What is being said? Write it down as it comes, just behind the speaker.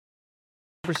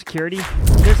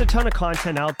Cybersecurity, there's a ton of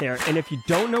content out there, and if you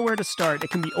don't know where to start,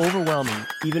 it can be overwhelming,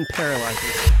 even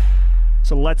paralyzing.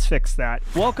 So let's fix that.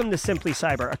 Welcome to Simply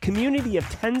Cyber, a community of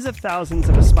tens of thousands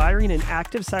of aspiring and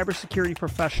active cybersecurity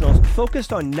professionals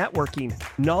focused on networking,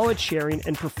 knowledge sharing,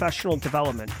 and professional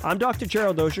development. I'm Dr.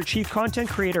 Gerald Dozier, Chief Content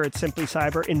Creator at Simply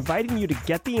Cyber, inviting you to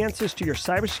get the answers to your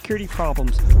cybersecurity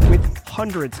problems with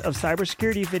hundreds of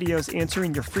cybersecurity videos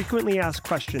answering your frequently asked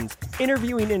questions,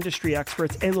 interviewing industry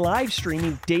experts, and live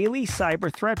streaming daily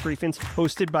cyber threat briefings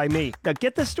hosted by me. Now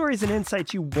get the stories and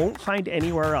insights you won't find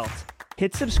anywhere else.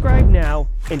 Hit subscribe now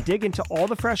and dig into all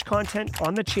the fresh content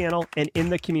on the channel and in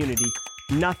the community.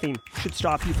 Nothing should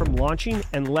stop you from launching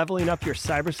and leveling up your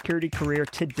cybersecurity career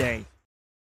today.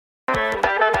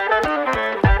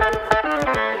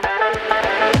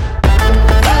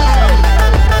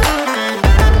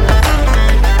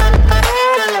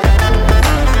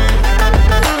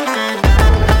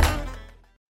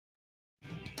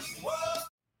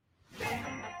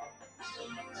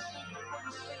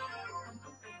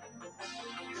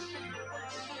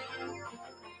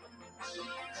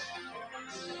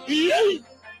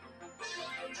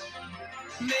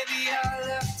 Maybe I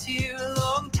left here a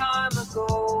long time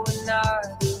ago and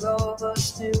neither of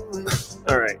us knew it.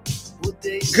 All right.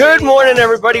 Good morning,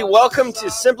 everybody. Welcome to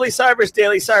Simply Cyber's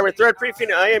Daily Cyber Threat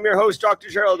Briefing. I am your host, Dr.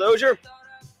 Gerald Dozier.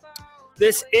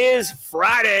 This is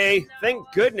Friday, thank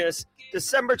goodness,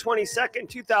 December 22nd,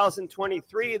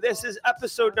 2023. This is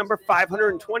episode number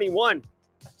 521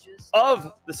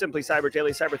 of the Simply Cyber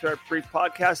Daily Cyber Threat Brief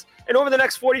podcast. And over the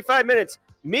next 45 minutes,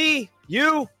 me,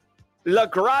 you,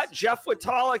 LaGrotte, Jeff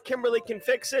Watala, Kimberly Can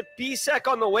Fix It,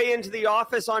 BSEC on the way into the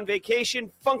office on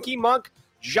vacation, Funky Monk,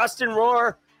 Justin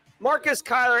Rohr, Marcus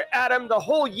Kyler, Adam, the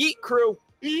whole Yeet crew,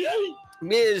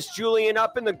 Ms. Julian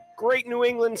up in the great New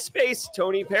England space,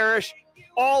 Tony Parrish,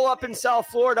 all up in South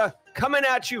Florida, coming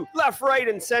at you left, right,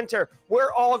 and center.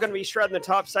 We're all going to be shredding the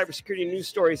top cybersecurity news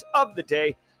stories of the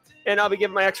day. And I'll be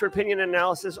giving my expert opinion and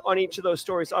analysis on each of those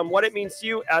stories on what it means to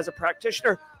you as a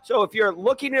practitioner. So if you're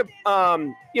looking to,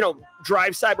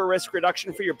 drive cyber risk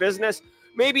reduction for your business,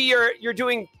 maybe you're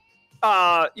doing,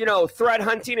 threat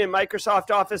hunting in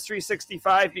Microsoft Office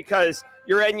 365 because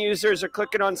your end users are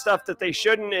clicking on stuff that they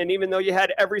shouldn't. And even though you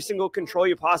had every single control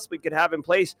you possibly could have in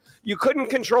place, you couldn't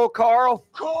control Carl.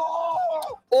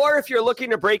 Or if you're looking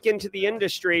to break into the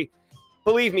industry,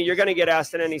 believe me, you're going to get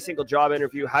asked in any single job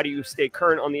interview, how do you stay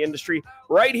current on the industry?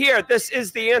 Right here, this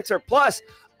is the answer. Plus,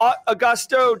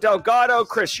 Augusto Delgado,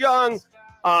 Chris Young,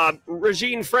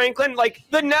 Regine Franklin, like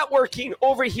the networking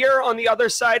over here on the other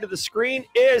side of the screen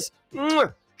is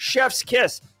chef's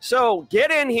kiss. So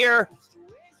get in here,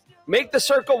 make the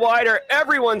circle wider.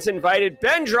 Everyone's invited.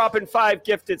 Ben dropping 5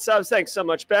 gifted subs. Thanks so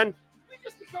much, Ben.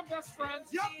 Just become best friends.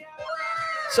 Yep.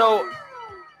 So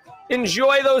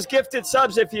enjoy those gifted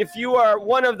subs. If you are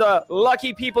one of the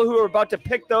lucky people who are about to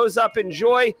pick those up,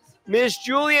 enjoy. Ms.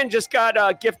 Julian just got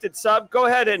a gifted sub. Go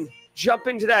ahead and jump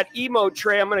into that emote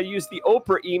tray. I'm going to use the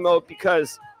Oprah emote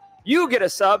because you get a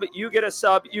sub, you get a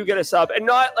sub, you get a sub. And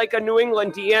not like a New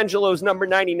England D'Angelo's number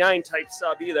 99 type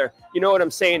sub either. You know what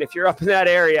I'm saying if you're up in that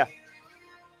area.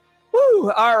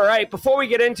 Woo! All right. Before we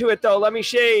get into it, though, let me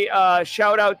say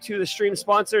shout out to the stream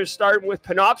sponsors, starting with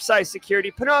Panoptcy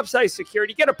Security. Panoptcy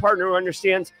Security, get a partner who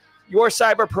understands your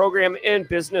cyber program and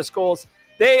business goals.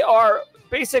 They are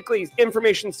basically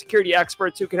information security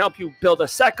experts who can help you build a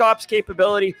SecOps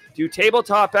capability, do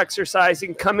tabletop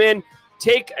exercising, come in,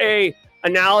 take a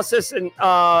analysis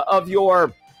of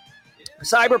your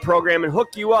cyber program and hook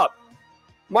you up.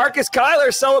 Marcus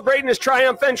Kyler celebrating his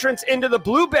triumph entrance into the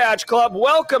Blue Badge Club.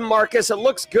 Welcome, Marcus. It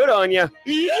looks good on you.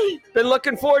 Been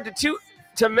looking forward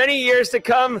to many years to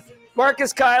come.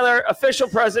 Marcus Kyler, official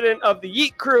president of the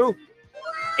Yeet crew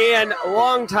and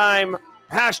longtimer,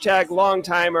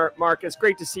 Marcus.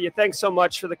 Great to see you. Thanks so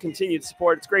much for the continued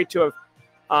support. It's great to have,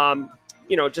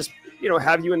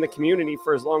 have you in the community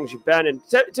for as long as you've been and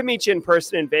to meet you in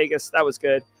person in Vegas. That was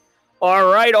good.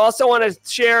 All right. Also want to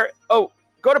share.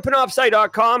 Go to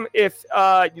panoptcy.com if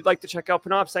you'd like to check out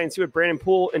Panoptcy and see what Brandon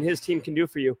Poole and his team can do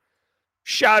for you.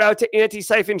 Shout out to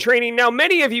Anti-Siphon Training. Now,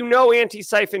 many of you know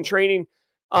Anti-Siphon Training.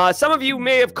 Some of you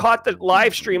may have caught the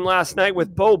live stream last night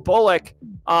with Bo Bullock,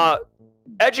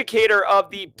 educator of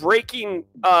the breaking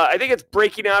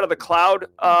out of the cloud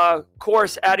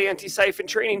course at Anti-Siphon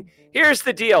Training. Here's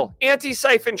the deal.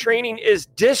 Anti-Siphon Training is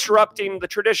disrupting the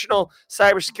traditional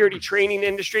cybersecurity training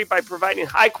industry by providing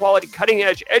high-quality,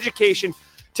 cutting-edge education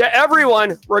to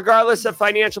everyone, regardless of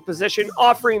financial position,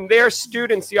 offering their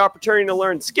students the opportunity to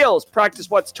learn skills, practice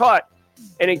what's taught,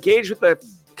 and engage with the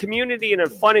community in a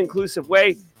fun, inclusive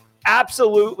way.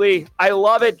 Absolutely. I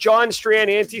love it. John Strand,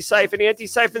 Anti-Siphon.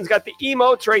 Anti-Siphon's got the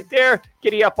emotes right there.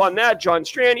 Giddy up on that. John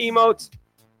Strand emotes.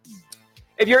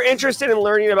 If you're interested in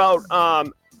learning about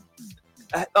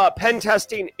pen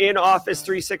testing in Office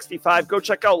 365, go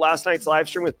check out last night's live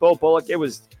stream with Bo Bullock. It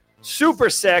was super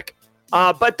sick.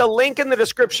 But the link in the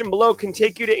description below can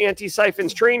take you to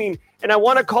Anti-Siphon's training. And I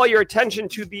want to call your attention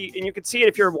to and you can see it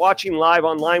if you're watching live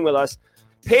online with us,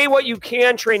 Pay What You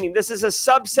Can training. This is a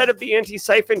subset of the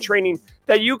Anti-Siphon training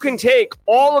that you can take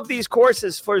all of these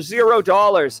courses for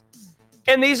 $0.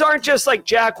 And these aren't just like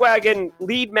jackwagon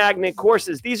lead magnet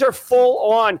courses. These are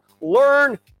full-on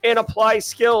learn and apply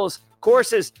skills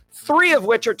courses, 3 of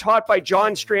which are taught by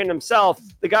John Strand himself,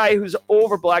 the guy who's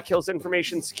over Black Hills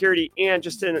Information Security and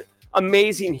just an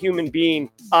amazing human being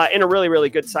and a really, really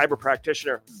good cyber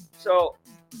practitioner. So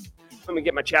let me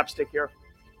get my chapstick here.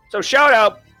 So shout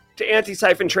out to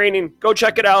Anti-Siphon Training. Go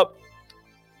check it out.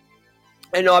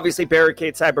 And obviously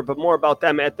Barricade Cyber, but more about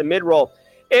them at the mid-roll.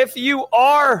 If you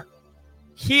are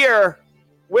here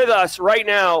with us right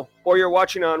now or you're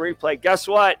watching on replay, guess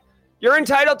what? You're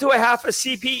entitled to a half a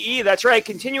CPE. That's right,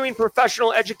 continuing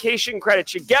professional education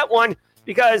credits. You get one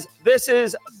because this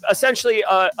is essentially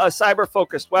a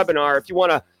cyber-focused webinar. If you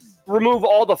want to remove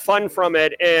all the fun from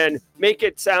it and make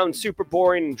it sound super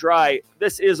boring and dry,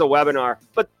 this is a webinar.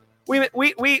 But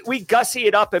we gussy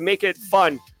it up and make it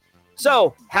fun.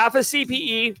 So half a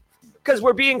CPE, because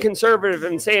we're being conservative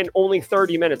and saying only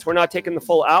 30 minutes. We're not taking the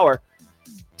full hour.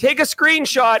 Take a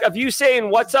screenshot of you saying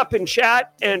what's up in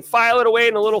chat and file it away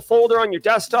in a little folder on your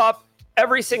desktop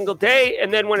every single day.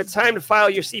 And then when it's time to file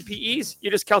your CPEs,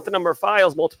 you just count the number of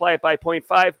files, multiply it by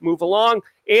 0.5, move along,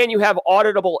 and you have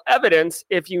auditable evidence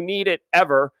if you need it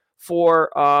ever for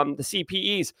the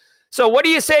CPEs. So what do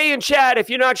you say in chat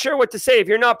if you're not sure what to say, if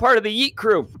you're not part of the Yeet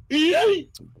crew?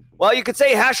 Well, you could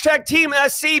say hashtag Team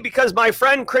SC because my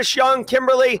friend Chris Young,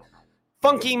 Kimberly,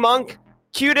 Funky Monk,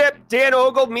 Q-Dip, Dan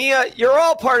Ogle, Mia, you're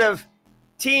all part of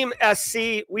Team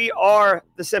SC. We are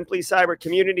the Simply Cyber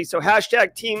community. So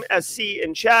hashtag Team SC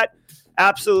in chat.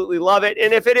 Absolutely love it.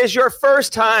 And if it is your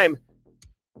first time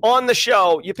on the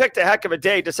show, you picked a heck of a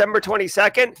day, December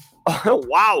 22nd. Oh,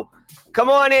 wow. Come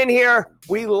on in here.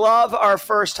 We love our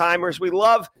first timers. We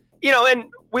love, and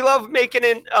we love making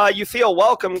it you feel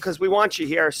welcome because we want you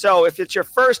here. So if it's your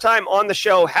first time on the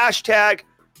show, hashtag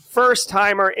first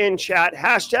timer in chat,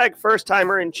 hashtag first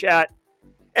timer in chat.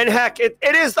 And heck, it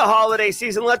is the holiday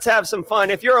season. Let's have some fun.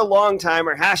 If you're a long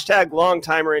timer, hashtag long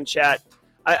timer in chat.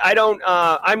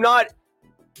 I'm not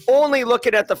only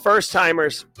looking at the first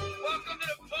timers.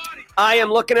 I am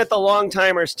looking at the long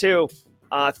timers too.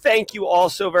 Thank you all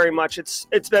so very much.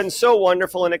 It's been so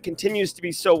wonderful, and it continues to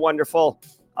be so wonderful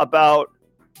about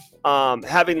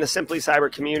having the Simply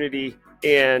Cyber community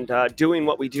and doing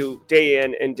what we do day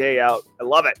in and day out. I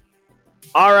love it.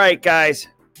 All right, guys.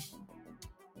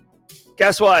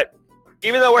 Guess what?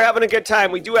 Even though we're having a good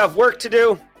time, we do have work to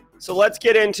do. So let's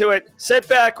get into it. Sit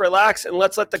back, relax, and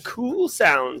let's let the cool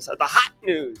sounds of the hot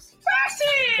news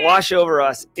wash over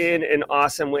us in an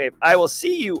awesome wave. I will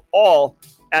see you all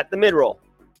at the mid-roll.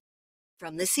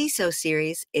 From the CISO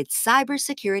series, it's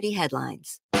Cybersecurity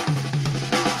Headlines.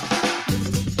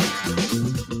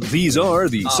 These are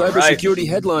the cybersecurity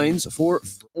headlines for...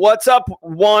 What's up,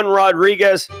 Juan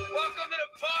Rodriguez?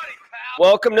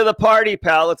 Welcome to the party,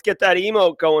 pal. Let's get that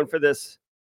emote going for this,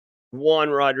 Juan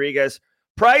Rodriguez.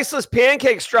 Priceless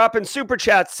Pancakes dropping super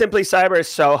chats. Simply Cyber is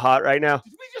so hot right now.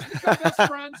 Did we just become best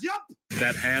friends? Yep.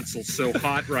 That Hansel's so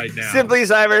hot right now. Simply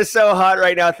Cyber is so hot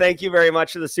right now. Thank you very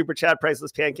much for the super chat,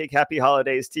 Priceless Pancake. Happy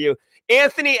holidays to you.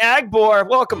 Anthony Agbor,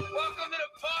 welcome. Welcome to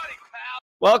the party, pal.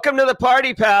 Welcome to the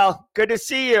party, pal. Good to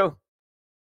see you.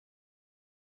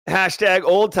 Hashtag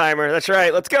old timer. That's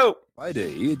right. Let's go.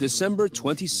 Friday, December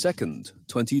 22nd,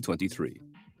 2023.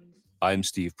 I'm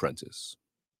Steve Prentice.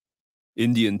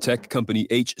 Indian tech company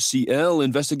HCL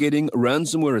investigating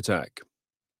ransomware attack.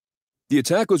 The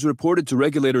attack was reported to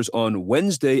regulators on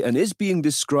Wednesday and is being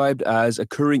described as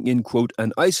occurring in, quote,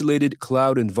 an isolated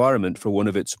cloud environment for one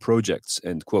of its projects,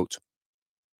 end quote.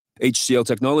 HCL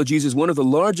Technologies is one of the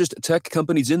largest tech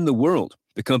companies in the world.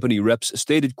 The company reps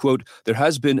stated, quote, there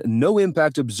has been no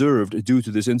impact observed due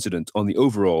to this incident on the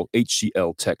overall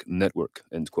HCL Tech network,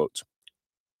 end quote.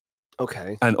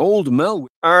 Okay. An old malware.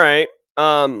 All right.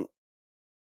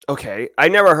 Okay. I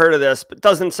never heard of this, but it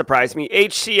doesn't surprise me.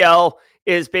 HCL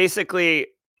is basically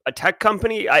a tech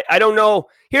company. I don't know.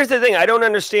 Here's the thing. I don't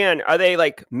understand. Are they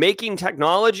like making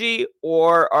technology,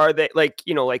 or are they like,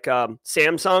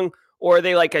 Samsung, or are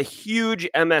they like a huge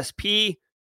MSP,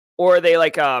 or are they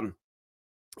like,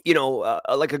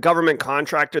 like a government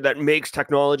contractor that makes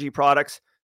technology products?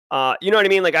 You know what I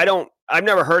mean? Like, I don't I've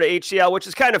never heard of HCL, which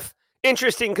is kind of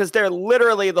interesting because they're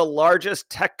literally the largest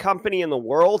tech company in the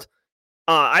world.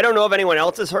 I don't know if anyone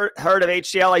else has heard of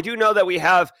HCL. I do know that we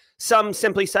have some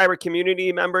Simply Cyber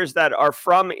community members that are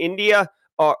from India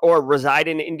or reside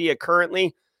in India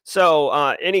currently. So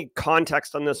any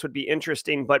context on this would be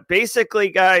interesting. But basically,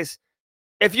 guys,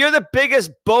 if you're the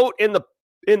biggest boat in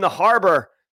the harbor,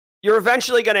 you're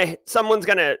eventually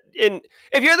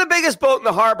if you're the biggest boat in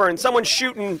the harbor and someone's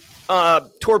shooting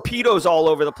torpedoes all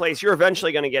over the place, you're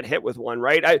eventually going to get hit with one,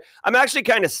 right? I'm actually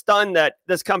kind of stunned that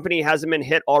this company hasn't been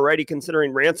hit already,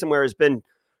 considering ransomware has been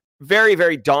very,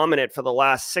 very dominant for the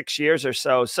last 6 years or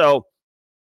so. So,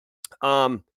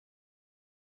 I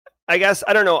guess,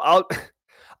 I don't know.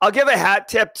 I'll give a hat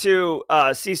tip to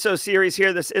CISO series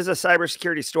here. This is a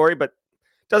cybersecurity story, but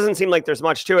doesn't seem like there's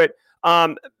much to it.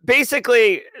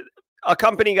 Basically, a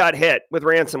company got hit with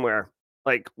ransomware.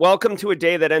 Like, welcome to a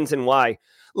day that ends in Y.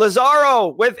 Lazaro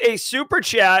with a super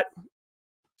chat.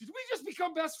 Did we just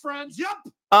become best friends? Yep.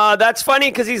 That's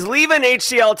funny because he's leaving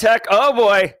HCL Tech. Oh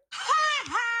boy.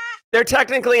 They're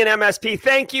technically an MSP.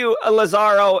 Thank you,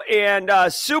 Lazaro, and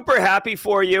super happy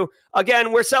for you.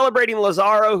 Again, we're celebrating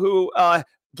Lazaro, who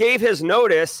gave his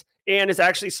notice and is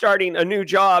actually starting a new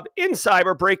job in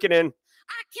cyber, breaking in.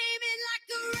 I came in like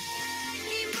a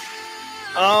wrecking ball.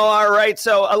 Oh, all right.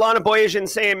 So Alana Boyajian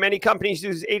saying many companies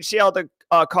use HCL to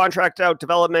contract out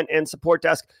development and support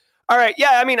desk. All right.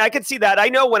 Yeah, I mean, I could see that. I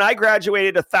know when I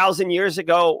graduated 1,000 years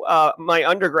ago, my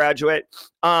undergraduate,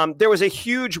 there was a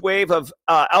huge wave of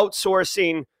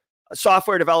outsourcing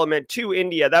software development to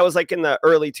India. That was like in the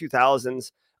early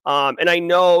 2000s. And I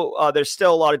know there's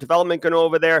still a lot of development going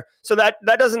over there. So that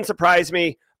doesn't surprise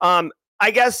me.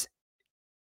 I guess,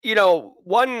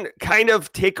 one kind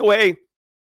of takeaway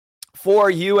for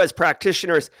you as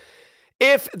practitioners,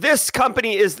 if this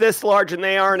company is this large and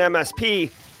they are an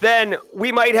MSP, then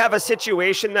we might have a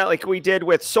situation that like we did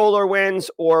with SolarWinds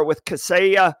or with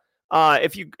Kaseya.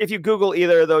 If you Google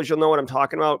either of those, you'll know what I'm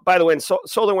talking about. By the way,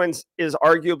 SolarWinds is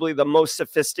arguably the most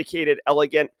sophisticated,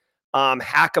 elegant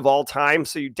hack of all time.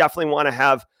 So you definitely want to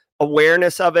have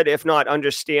awareness of it, if not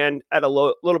understand at a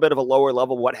little bit of a lower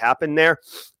level what happened there.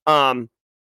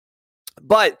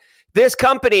 But this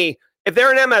company, if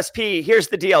they're an MSP, here's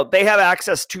the deal. They have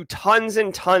access to tons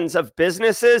and tons of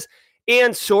businesses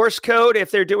and source code if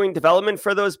they're doing development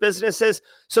for those businesses.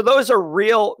 So those are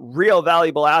real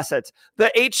valuable assets.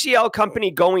 The HCL company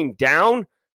going down,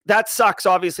 that sucks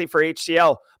obviously for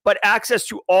HCL, but access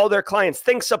to all their clients.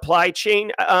 Think supply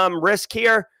chain risk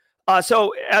here.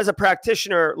 So as a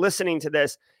practitioner listening to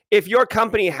this, if your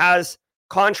company has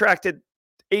contracted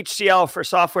HCL for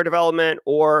software development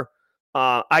or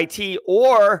IT,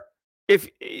 or if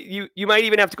you might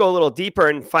even have to go a little deeper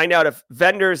and find out if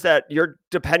vendors that you're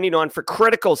depending on for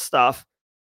critical stuff,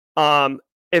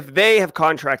 if they have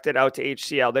contracted out to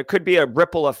HCL, there could be a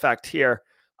ripple effect here.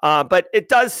 But it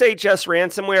does say just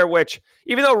ransomware, which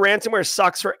even though ransomware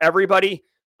sucks for everybody,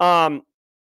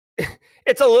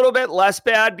 it's a little bit less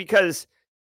bad because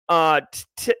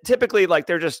typically like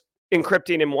they're just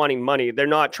encrypting and wanting money. They're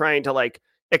not trying to like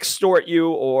extort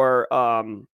you or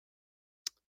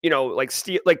like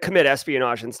steal, like commit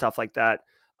espionage and stuff like that.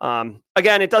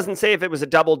 Again, it doesn't say if it was a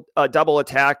double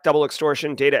attack, double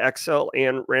extortion, data exfil,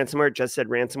 and ransomware. It just said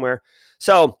ransomware.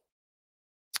 So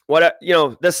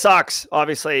this sucks,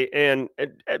 obviously. And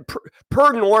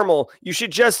per normal, you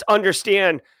should just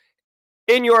understand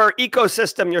in your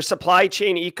ecosystem, your supply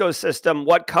chain ecosystem,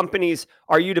 what companies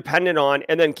are you dependent on,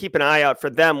 and then keep an eye out for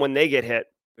them when they get hit.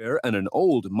 And an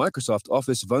old Microsoft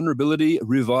Office vulnerability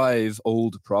revive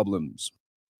old problems.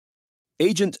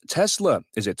 Agent Tesla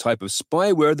is a type of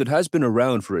spyware that has been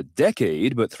around for a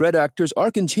decade, but threat actors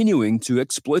are continuing to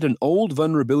exploit an old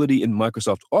vulnerability in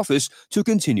Microsoft Office to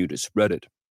continue to spread it.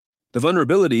 The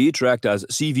vulnerability, tracked as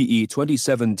CVE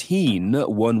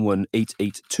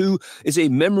 2017-11882, is a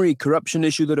memory corruption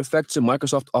issue that affects a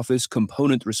Microsoft Office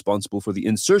component responsible for the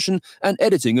insertion and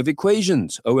editing of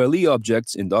equations, OLE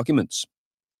objects, in documents.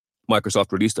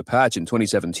 Microsoft released a patch in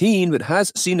 2017 that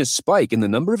has seen a spike in the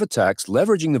number of attacks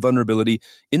leveraging the vulnerability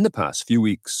in the past few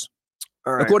weeks.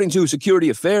 Right. According to Security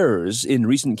Affairs, in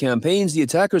recent campaigns, the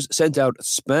attackers sent out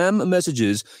spam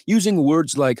messages using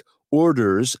words like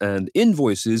orders and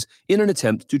invoices in an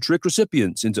attempt to trick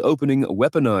recipients into opening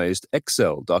weaponized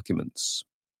Excel documents.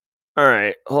 All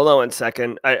right, hold on 1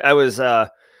 second. I was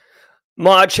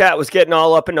mod chat was getting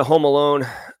all up into Home Alone.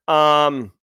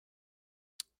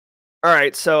 All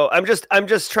right, so I'm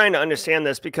just trying to understand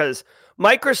this because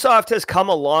Microsoft has come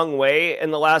a long way in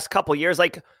the last couple years.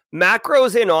 Like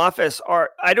macros in Office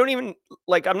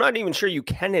I'm not even sure you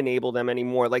can enable them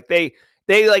anymore. Like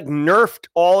they like nerfed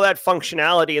all that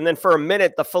functionality. And then for a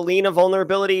minute, the Felina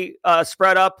vulnerability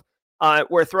spread up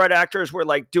where threat actors were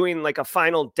like doing like a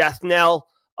final death knell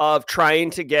of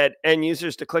trying to get end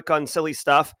users to click on silly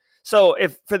stuff. So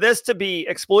if for this to be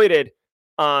exploited,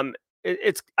 I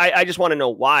just want to know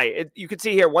why. You can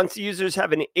see here, once the users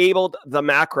have enabled the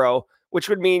macro, which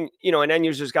would mean, an end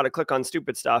user's got to click on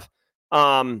stupid stuff.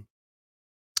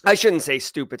 I shouldn't say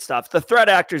stupid stuff. The threat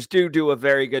actors do a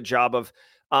very good job of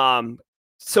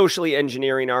socially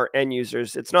engineering our end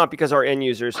users. It's not because our end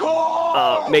users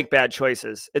make bad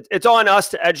choices. It's on us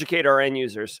to educate our end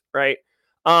users, right?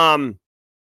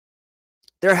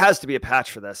 There has to be a patch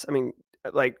for this. I mean,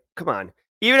 like, come on.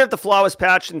 Even if the flaw was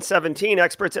patched in 17,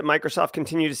 experts at Microsoft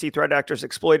continue to see threat actors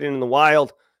exploited in the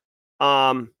wild.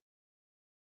 All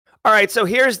right, so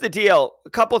here's the deal.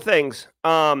 A couple things.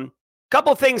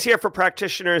 Couple things here for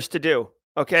practitioners to do,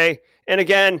 okay? And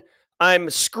again, I'm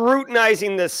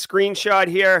scrutinizing this screenshot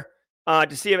here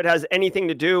to see if it has anything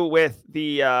to do with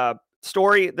the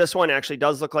story. This one actually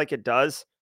does look like it does.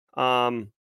 Here's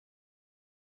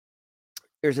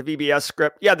a VBS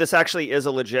script. Yeah, this actually is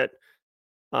a legit.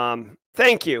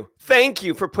 Thank you. Thank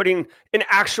you for putting an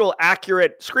actual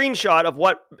accurate screenshot of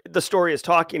what the story is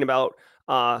talking about.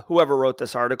 Whoever wrote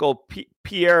this article,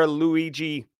 Pier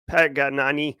Luigi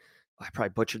Paganani. I probably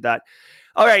butchered that.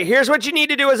 All right, here's what you need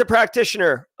to do as a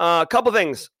practitioner. A couple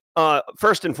things.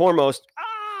 First and foremost,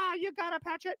 you gotta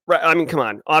patch it. Right. I mean, come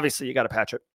on. Obviously, you gotta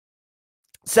patch it.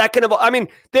 Second of all, I mean,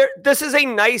 this is a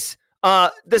nice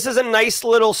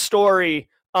little story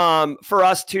for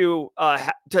us to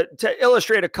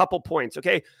illustrate a couple points.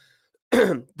 Okay,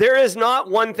 there is not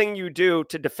one thing you do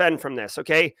to defend from this.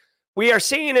 Okay. We are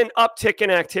seeing an uptick in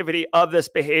activity of this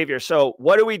behavior. So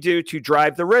what do we do to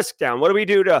drive the risk down? What do we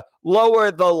do to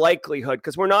lower the likelihood?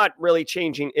 Because we're not really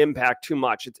changing impact too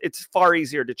much. It's far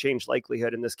easier to change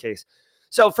likelihood in this case.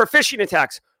 So for phishing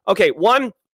attacks, okay,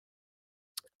 one,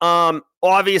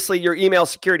 obviously your email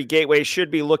security gateway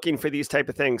should be looking for these type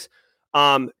of things.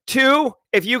 Two,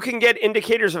 if you can get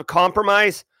indicators of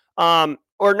compromise, or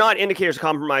not indicators of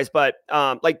compromise, but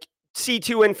like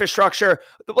C2 infrastructure,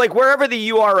 like wherever the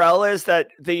URL is that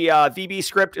the VB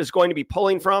script is going to be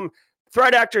pulling from,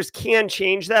 threat actors can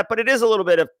change that, but it is a little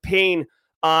bit of pain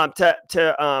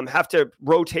to have to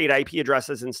rotate IP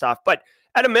addresses and stuff. But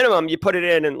at a minimum, you put it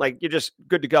in and like you're just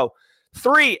good to go.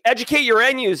 Three, educate your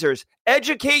end users.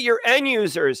 Educate your end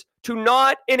users to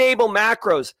not enable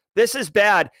macros. This is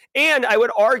bad. And I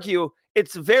would argue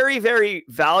it's very, very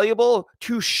valuable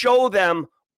to show them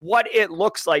what it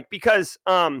looks like because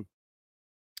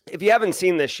if you haven't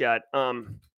seen this yet,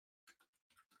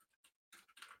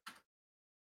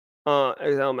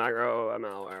 Excel macro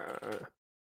malware.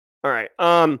 All right.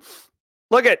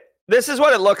 Look at this is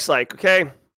what it looks like. Okay.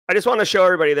 I just want to show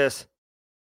everybody this.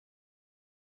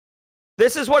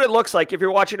 This is what it looks like if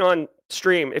you're watching on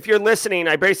stream. If you're listening,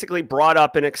 I basically brought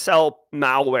up an Excel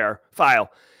malware file.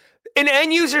 An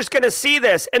end user's going to see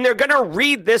this and they're going to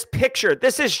read this picture.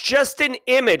 This is just an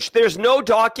image. There's no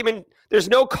document. There's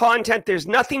no content. There's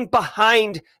nothing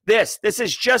behind this. This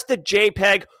is just a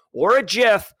JPEG or a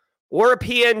GIF or a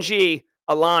PNG,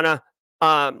 Alana.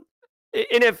 And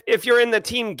if you're in the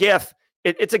team GIF,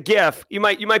 it's a GIF. You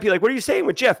might be like, what are you saying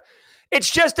with GIF? It's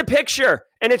just a picture,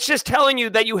 and it's just telling you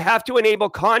that you have to enable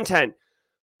content.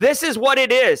 This is what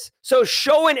it is. So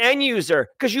show an end user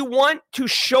because you want to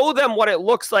show them what it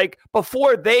looks like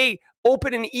before they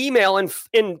open an email and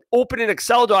open an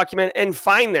Excel document and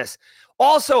find this.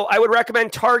 Also, I would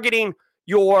recommend targeting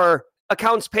your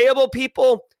accounts payable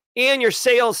people and your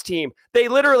sales team. They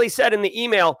literally said in the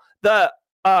email,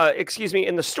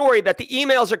 in the story that the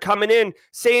emails are coming in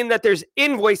saying that there's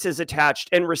invoices attached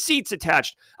and receipts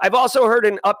attached. I've also heard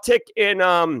an uptick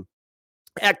in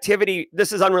activity.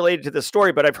 This is unrelated to the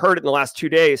story, but I've heard it in the last 2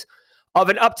 days of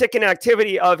an uptick in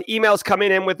activity of emails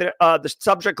coming in with the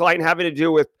subject line having to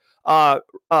do with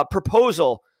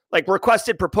proposal, like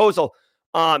requested proposal.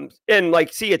 And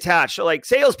like see attached. So like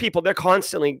salespeople, they're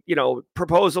constantly,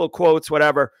 proposal quotes,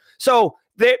 whatever. So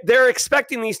they're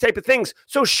expecting these type of things.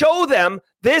 So show them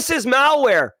this is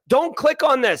malware. Don't click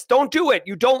on this. Don't do it.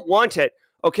 You don't want it.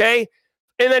 Okay.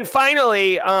 And then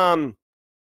finally,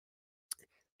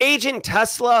 Agent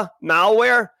Tesla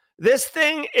malware. This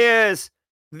thing is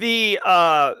the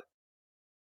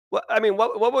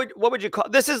what would you call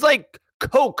this? Is like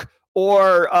Coke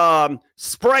or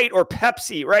Sprite or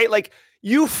Pepsi, right? Like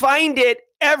you find it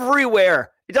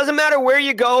everywhere. It doesn't matter where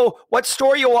you go, what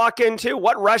store you walk into,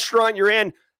 what restaurant you're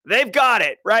in, they've got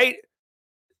it, right?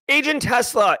 Agent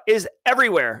Tesla is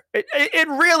everywhere. It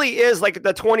really is like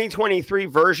the 2023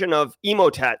 version of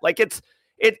Emotet. Like it's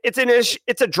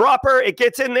It's a dropper. It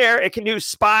gets in there. It can do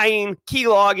spying, key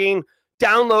logging,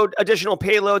 download additional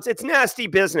payloads. It's nasty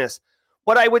business.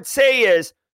 What I would say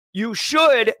is you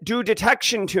should do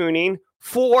detection tuning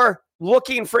for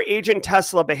looking for Agent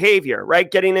Tesla behavior,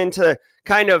 right? Getting into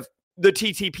kind of the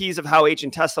TTPs of how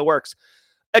Agent Tesla works.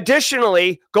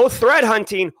 Additionally, go threat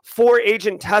hunting for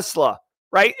Agent Tesla,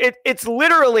 right? It's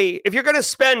literally, if you're going to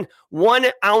spend 1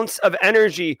 ounce of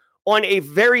energy on a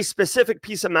very specific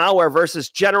piece of malware versus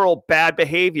general bad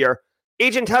behavior,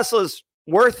 Agent Tesla is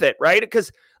worth it, right?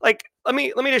 Because like, let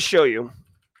me just show you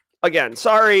again.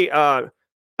 Sorry, I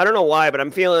don't know why, but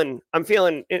I'm feeling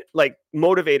like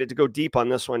motivated to go deep on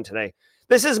this one today.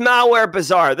 This is Malware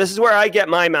Bazaar. This is where I get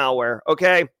my malware.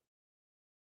 Okay,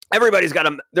 everybody's got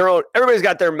their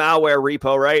malware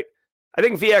repo, right? I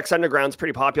think VX Underground's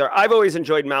pretty popular. I've always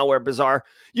enjoyed Malware Bazaar.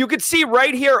 You could see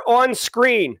right here on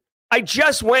screen. I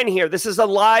just went here. This is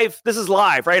live,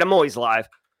 right? I'm always live.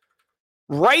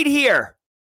 Right here,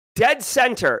 dead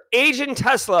center, Agent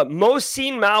Tesla, most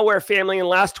seen malware family in the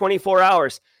last 24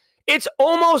 hours. It's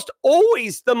almost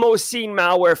always the most seen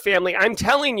malware family. I'm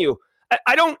telling you,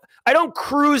 I don't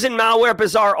cruise in Malware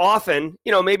Bazaar often,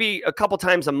 maybe a couple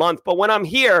times a month. But when I'm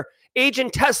here,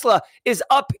 Agent Tesla is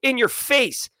up in your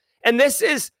face. And this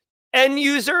is end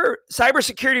user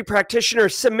cybersecurity practitioner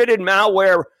submitted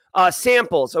malware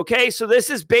samples. Okay, so this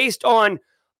is based on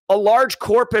a large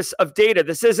corpus of data.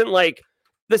 This isn't like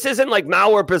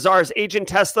Malware Bazaar's Agent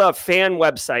Tesla fan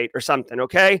website or something.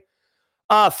 Okay.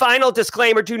 Final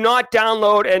disclaimer: do not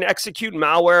download and execute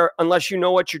malware unless you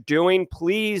know what you're doing.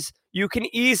 Please, you can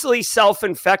easily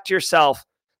self-infect yourself.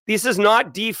 This is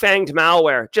not defanged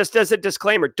malware. Just as a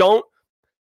disclaimer, don't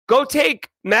go take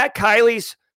Matt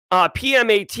Kiley's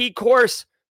PMAT course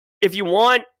if you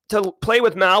want to play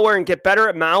with malware and get better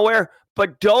at malware,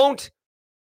 but do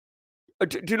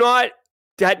not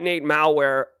detonate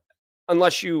malware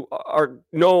unless you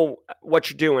know what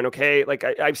you're doing, okay? Like,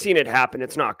 I've seen it happen.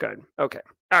 It's not good. Okay.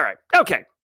 All right. Okay.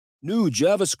 New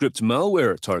JavaScript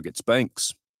malware targets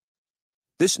banks.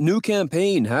 This new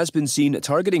campaign has been seen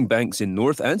targeting banks in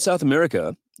North and South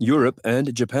America, Europe,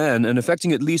 and Japan, and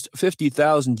affecting at least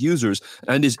 50,000 users,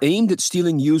 and is aimed at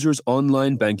stealing users'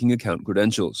 online banking account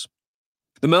credentials.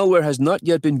 The malware has not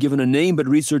yet been given a name, but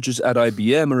researchers at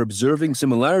IBM are observing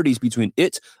similarities between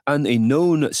it and a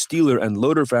known stealer and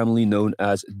loader family known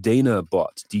as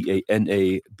Danabot,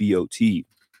 D-A-N-A-B-O-T.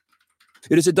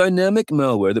 It is a dynamic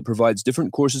malware that provides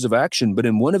different courses of action, but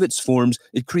in one of its forms,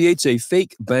 it creates a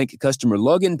fake bank customer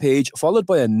login page followed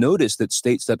by a notice that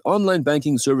states that online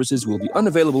banking services will be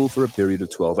unavailable for a period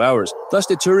of 12 hours, thus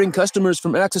deterring customers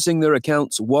from accessing their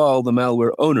accounts while the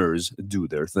malware owners do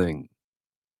their thing.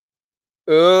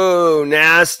 Ooh,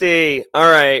 nasty. All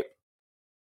right.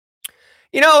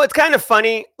 It's kind of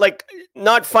funny, like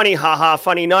not funny, haha,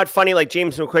 funny, not funny like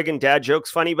James McQuiggan dad jokes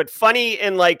funny, but funny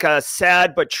in like a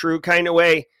sad but true kind of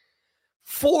way.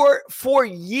 For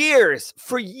years,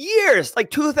 like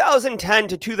 2010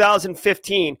 to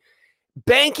 2015,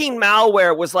 banking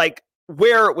malware was like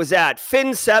where it was at.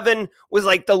 Fin7 was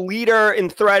like the leader in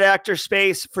threat actor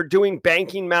space for doing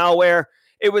banking malware.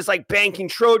 It was like banking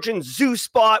Trojan.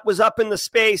 ZooSpot was up in the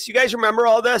space. You guys remember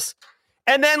all this?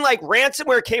 And then like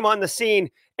ransomware came on the scene,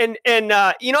 and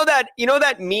you know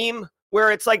that meme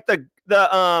where it's like the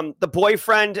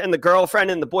boyfriend and the girlfriend,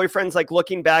 and the boyfriend's like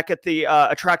looking back at the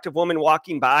attractive woman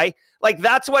walking by. Like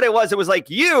that's what it was. It was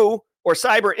like you or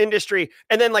cyber industry,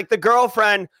 and then like the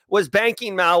girlfriend was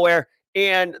banking malware,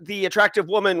 and the attractive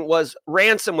woman was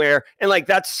ransomware, and like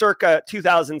that's circa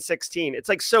 2016. It's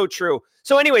like so true.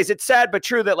 So anyways, it's sad but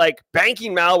true that like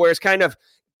banking malware is kind of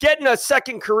getting a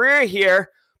second career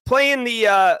here, playing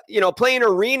the playing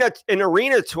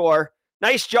arena tour.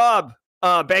 Nice job,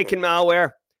 banking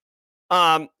malware.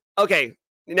 Okay,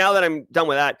 now that I'm done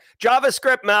with that,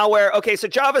 JavaScript malware. Okay, so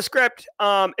JavaScript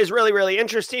is really, really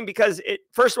interesting because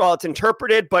first of all, it's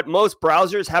interpreted, but most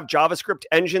browsers have JavaScript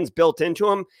engines built into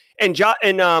them, and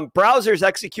browsers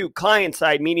execute client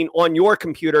side, meaning on your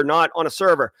computer, not on a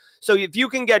server. So if you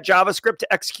can get JavaScript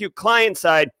to execute client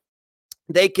side,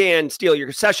 they can steal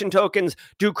your session tokens,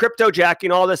 do crypto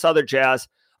jacking, all this other jazz.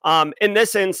 In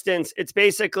this instance, it's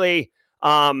basically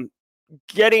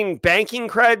getting banking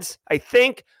creds, I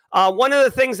think. One of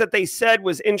the things that they said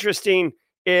was interesting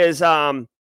is, hold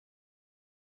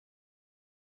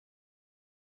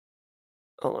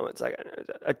on one second.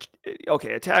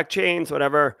 Okay, attack chains,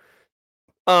 whatever.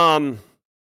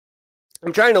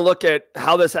 I'm trying to look at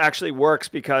how this actually works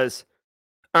because,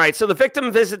 all right, so the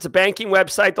victim visits a banking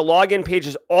website. The login page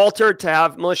is altered to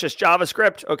have malicious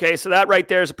JavaScript. Okay, so that right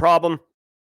there is a problem.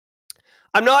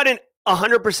 I'm not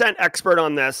 100% expert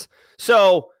on this.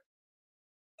 So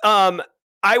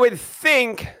I would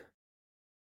think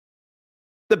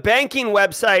the banking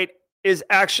website is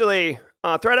actually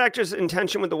threat actors'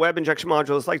 intention with the web injection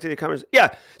module is likely to come.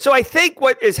 Yeah. So I think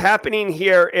what is happening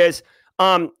here is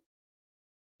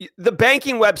the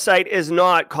banking website is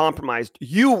not compromised.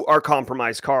 You are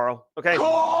compromised, Carl. Okay.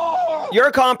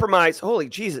 You're compromised. Holy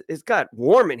Jesus, it got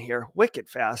warm in here wicked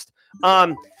fast.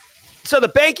 So the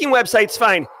banking website's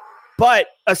fine. But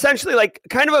essentially, like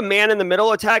kind of a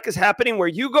man-in-the-middle attack is happening where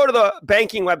you go to the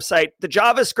banking website. The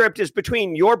JavaScript is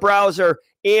between your browser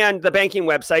and the banking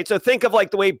website. So think of like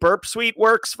the way Burp Suite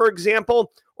works, for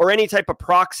example, or any type of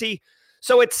proxy.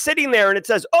 So it's sitting there and it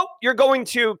says, oh, you're going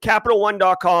to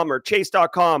CapitalOne.com or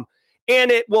Chase.com.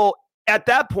 And it will, at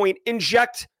that point,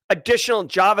 inject additional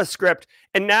JavaScript.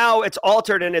 And now it's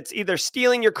altered and it's either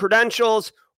stealing your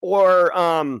credentials or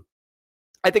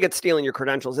I think it's stealing your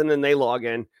credentials. And then they log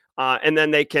in. And then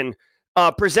they can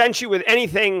present you with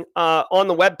anything on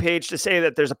the web page to say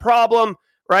that there's a problem,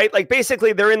 right? Like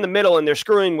basically they're in the middle and they're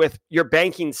screwing with your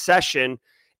banking session.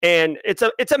 And it's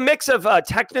a mix of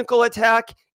technical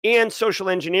attack and social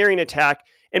engineering attack.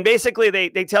 And basically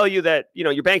they tell you that,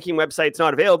 your banking website's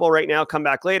not available right now, come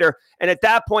back later. And at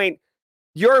that point,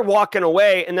 you're walking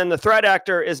away. And then the threat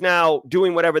actor is now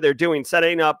doing whatever they're doing,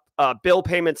 setting up bill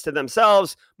payments to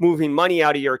themselves, moving money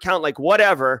out of your account, like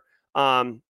whatever.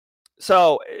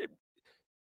 So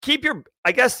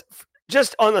I guess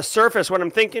just on the surface, what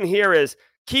I'm thinking here is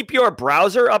keep your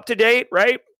browser up to date,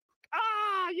 right?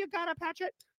 You got to patch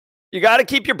it. You got to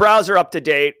keep your browser up to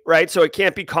date, right? So it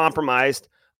can't be compromised.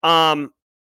 I'm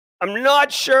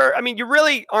not sure. I mean, you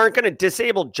really aren't going to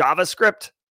disable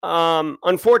JavaScript.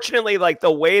 Unfortunately, like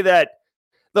the way that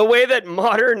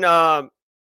modern,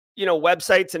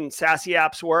 websites and SASE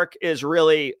apps work is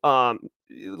really,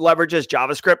 leverages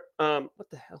JavaScript. What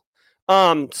the hell?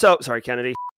 So sorry,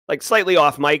 Kennedy, like slightly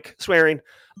off mic swearing.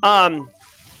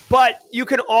 But you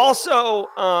can also,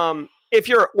 if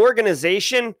your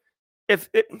organization,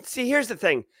 here's the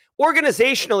thing,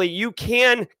 organizationally, you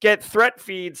can get threat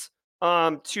feeds,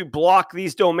 to block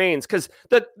these domains because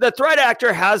the threat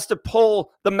actor has to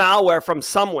pull the malware from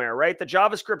somewhere, right? The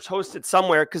JavaScript's hosted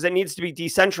somewhere because it needs to be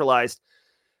decentralized.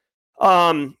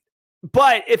 But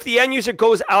if the end user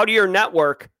goes out of your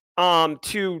network,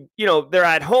 they're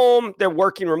at home, they're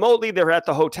working remotely, they're at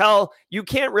the hotel, you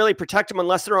can't really protect them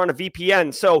unless they're on a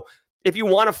VPN. So if you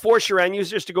want to force your end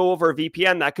users to go over a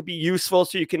VPN, that could be useful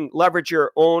so you can leverage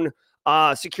your own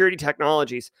security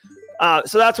technologies.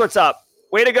 So that's what's up.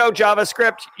 Way to go,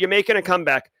 JavaScript. You're making a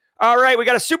comeback. All right, we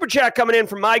got a super chat coming in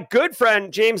from my good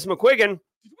friend, James McQuiggan.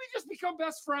 Did we just become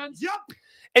best friends? Yep.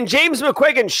 And James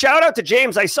McQuiggan, shout out to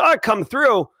James. I saw it come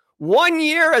through. 1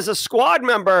 year as a squad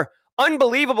member.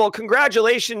 Unbelievable.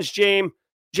 Congratulations, James.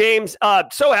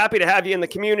 So happy to have you in the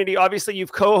community. Obviously,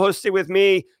 you've co-hosted with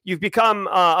me. You've become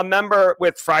a member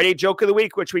with Friday Joke of the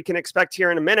Week, which we can expect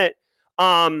here in a minute.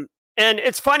 And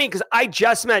it's funny because I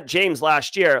just met James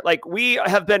last year. Like, we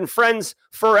have been friends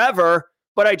forever,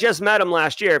 but I just met him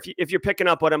last year, if you're picking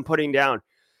up what I'm putting down.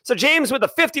 So James with a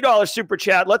 $50 super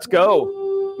chat. Let's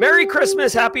go. Merry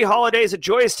Christmas, happy holidays, a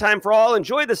joyous time for all.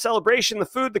 Enjoy the celebration, the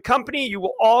food, the company you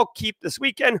will all keep this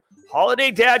weekend.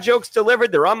 Holiday dad jokes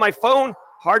delivered. They're on my phone.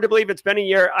 Hard to believe it's been a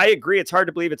year. I agree. It's hard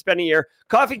to believe it's been a year.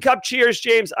 Coffee cup cheers,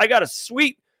 James. I got a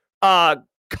sweet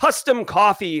custom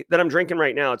coffee that I'm drinking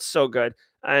right now. It's so good.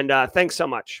 And thanks so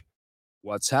much.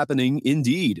 What's happening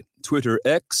indeed? Twitter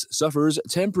X suffers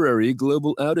temporary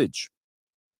global outage.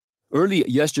 Early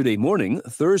yesterday morning,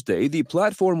 Thursday, the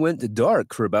platform went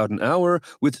dark for about an hour,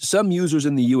 with some users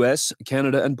in the US,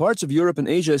 Canada, and parts of Europe and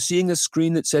Asia seeing a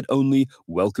screen that said only,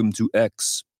 "Welcome to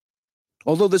X."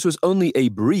 Although this was only a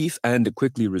brief and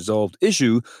quickly resolved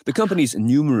issue, the company's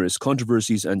numerous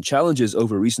controversies and challenges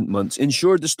over recent months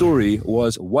ensured the story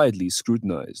was widely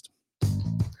scrutinized.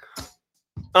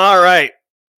 All right.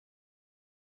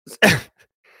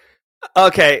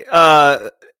 Okay.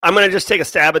 I'm going to just take a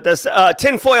stab at this.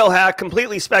 Tinfoil hack,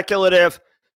 completely speculative.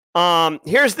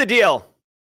 Here's the deal.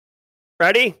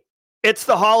 Ready? It's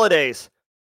the holidays.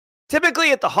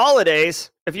 Typically at the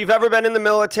holidays, if you've ever been in the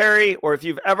military or if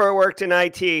you've ever worked in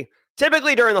IT,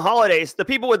 typically during the holidays, the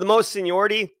people with the most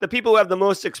seniority, the people who have the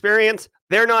most experience,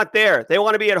 they're not there. They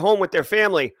want to be at home with their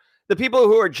family. The people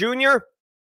who are junior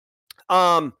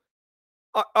are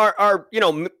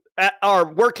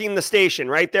working the station,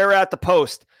 right? They're at the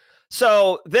post.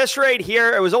 So this right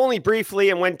here, it was only briefly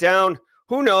and went down.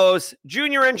 Who knows?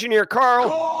 Junior engineer Carl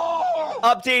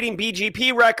updating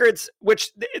BGP records,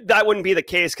 which that wouldn't be the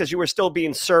case because you were still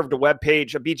being served a web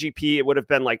page. A BGP, it would have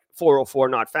been like 404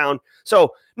 not found.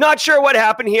 So not sure what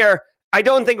happened here. I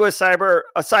don't think it was a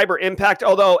cyber impact,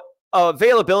 although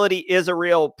availability is a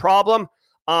real problem.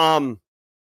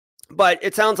 But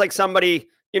it sounds like somebody,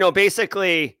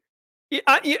 basically,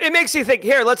 it makes you think.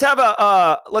 Here, let's have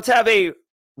a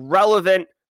relevant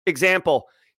example.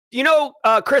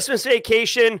 Christmas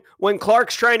Vacation, when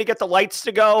Clark's trying to get the lights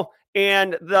to go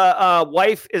and the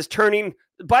wife is turning.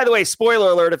 By the way, spoiler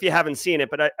alert if you haven't seen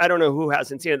it, but I don't know who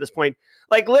hasn't seen it at this point.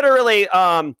 Like literally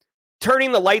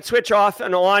turning the light switch off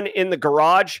and on in the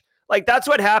garage. Like that's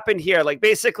what happened here. Like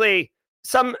basically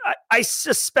I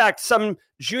suspect some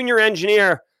junior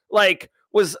engineer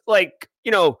was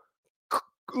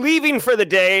leaving for the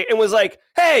day and was like,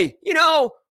 hey,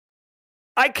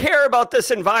 I care about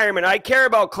this environment. I care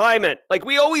about climate. Like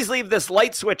we always leave this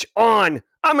light switch on.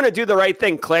 I'm going to do the right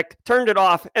thing. Click, turned it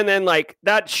off. And then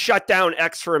that shut down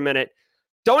X for a minute.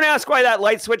 Don't ask why that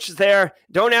light switch is there.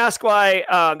 Don't ask why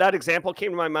that example came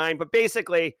to my mind. But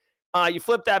basically, you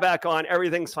flip that back on.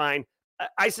 Everything's fine.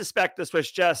 I suspect this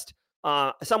was just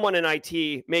someone in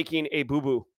IT making a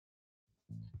boo-boo.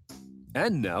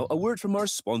 And now a word from our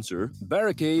sponsor,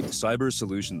 Barricade Cyber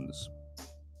Solutions.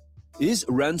 Is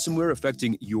ransomware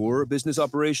affecting your business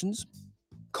operations?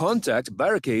 Contact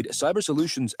Barricade Cyber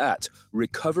Solutions at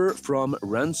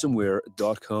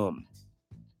recoverfromransomware.com.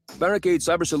 Barricade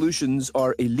Cyber Solutions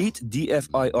are elite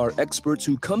DFIR experts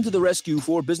who come to the rescue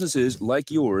for businesses like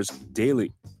yours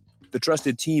daily. The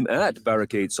trusted team at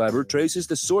Barricade Cyber traces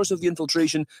the source of the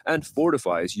infiltration and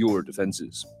fortifies your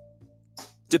defenses.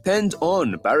 Depend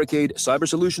on Barricade Cyber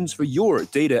Solutions for your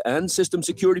data and system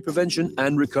security prevention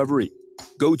and recovery.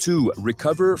 Go to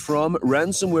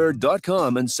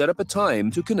recoverfromransomware.com and set up a time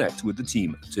to connect with the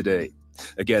team today.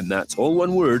 Again, that's all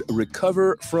one word,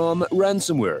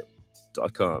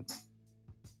 recoverfromransomware.com.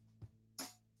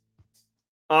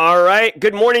 All right.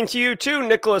 Good morning to you too,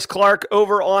 Nicholas Clark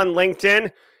over on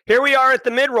LinkedIn. Here we are at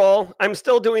the mid-roll. I'm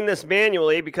still doing this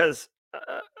manually because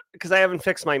I haven't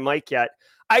fixed my mic yet.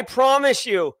 I promise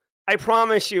you, when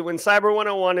Cyber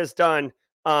 101 is done,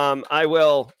 I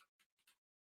will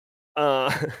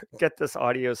get this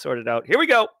audio sorted out. Here we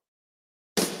go.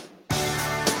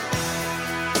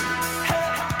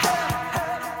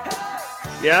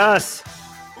 Yes.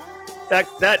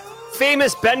 That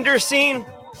famous Bender scene,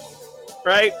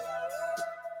 right?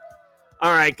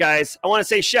 All right, guys. I want to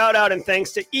say shout out and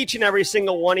thanks to each and every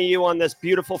single one of you on this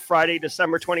beautiful Friday,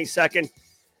 December 22nd.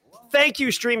 Thank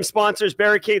you, stream sponsors,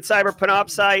 Barricade Cyber,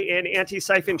 Panoptcy, and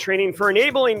Anti-Siphon Training for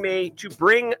enabling me to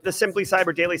bring the Simply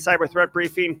Cyber Daily Cyber Threat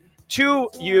Briefing to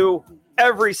you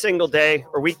every single day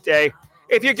or weekday.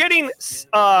 If you're getting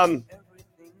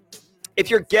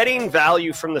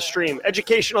value from the stream,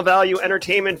 educational value,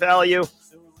 entertainment value,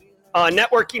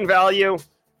 networking value,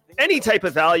 any type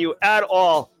of value at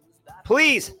all,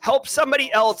 please help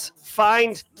somebody else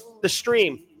find the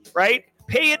stream, right?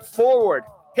 Pay it forward.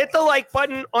 Hit the like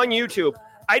button on YouTube.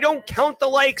 I don't count the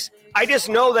likes. I just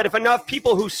know that if enough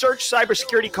people who search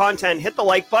cybersecurity content hit the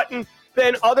like button,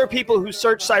 then other people who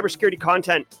search cybersecurity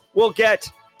content will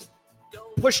get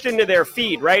pushed into their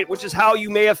feed, right? Which is how you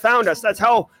may have found us. That's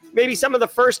how maybe some of the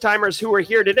first timers who were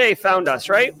here today found us,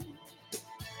 right?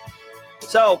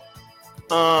 So,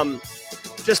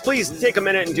 just please take a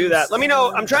minute and do that. Let me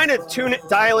know. I'm trying to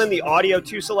dial in the audio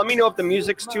too, so let me know if the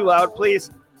music's too loud,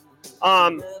 please.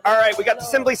 All right, we got the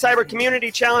Simply Cyber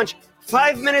Community Challenge.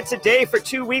 5 minutes a day for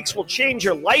 2 weeks will change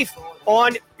your life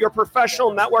on your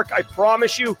professional network. I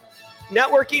promise you,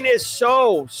 networking is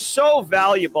so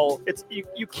valuable. It's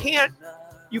you can't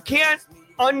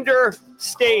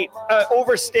overstate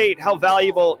how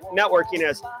valuable networking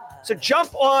is. So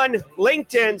jump on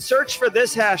LinkedIn, search for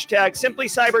this hashtag, Simply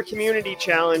Cyber Community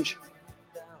Challenge.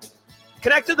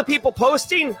 Connect with the people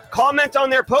posting, comment on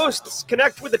their posts,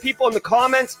 connect with the people in the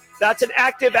comments. That's an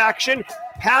active action.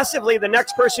 Passively, the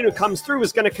next person who comes through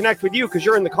is going to connect with you because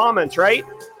you're in the comments, right?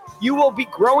 You will be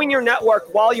growing your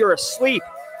network while you're asleep.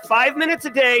 5 minutes a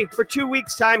day for 2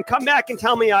 weeks' time. Come back and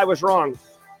tell me I was wrong.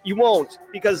 You won't,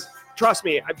 because trust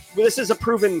me, this is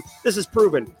proven.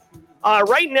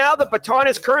 Right now, the baton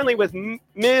is currently with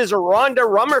Ms. Rhonda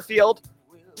Rummerfield.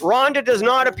 Rhonda does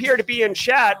not appear to be in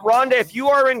chat. Rhonda, if you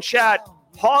are in chat,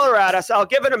 holler at us. I'll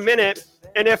give it a minute.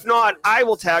 And if not, I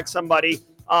will tag somebody,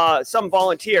 some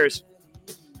volunteers.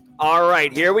 All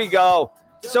right, here we go.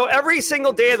 So every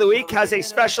single day of the week has a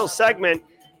special segment.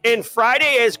 And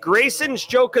Friday is Grayson's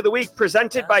Joke of the Week,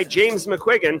 presented by James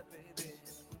McQuiggan.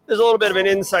 There's a little bit of an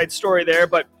inside story there,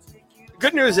 but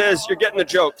good news is you're getting the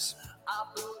jokes.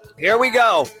 Here we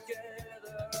go.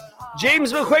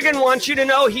 James McQuiggan wants you to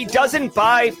know he doesn't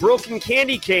buy broken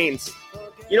candy canes.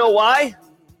 You know why?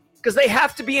 Because they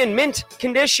have to be in mint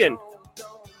condition.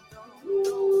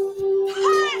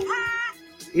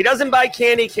 He doesn't buy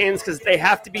candy canes because they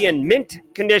have to be in mint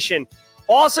condition.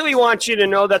 Also, he wants you to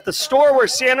know that the store where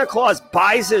Santa Claus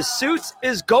buys his suits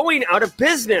is going out of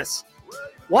business.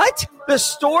 What? The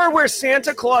store where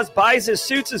Santa Claus buys his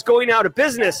suits is going out of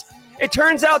business. It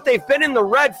turns out they've been in the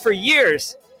red for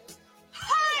years.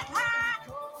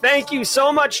 Thank you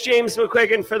so much, James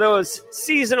McQuiggan, for those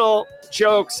seasonal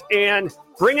jokes and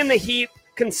bringing the heat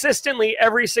consistently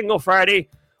every single Friday.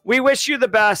 We wish you the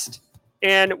best,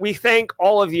 and we thank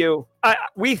all of you.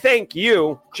 We thank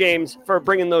you, James, for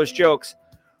bringing those jokes.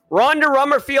 Rhonda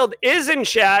Rummerfield is in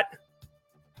chat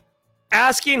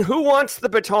asking who wants the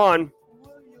baton.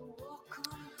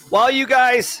 While you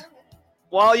guys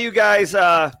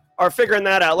are figuring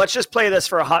that out, let's just play this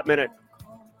for a hot minute.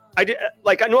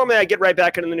 Normally I get right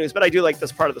back into the news, but I do like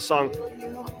this part of the song.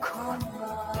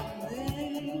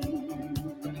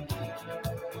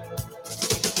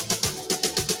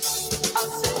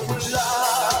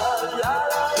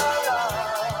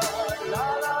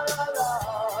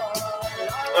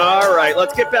 All right,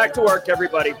 let's get back to work,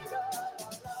 everybody.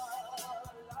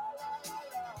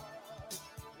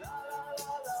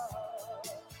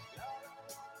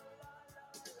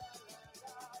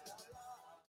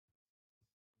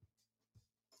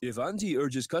 Ivanti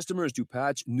urges customers to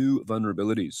patch new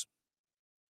vulnerabilities.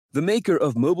 The maker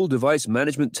of mobile device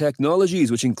management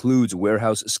technologies, which includes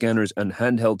warehouse scanners and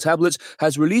handheld tablets,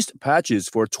 has released patches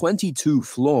for 22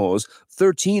 flaws,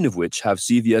 13 of which have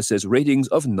CVSS ratings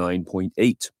of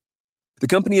 9.8. The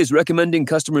company is recommending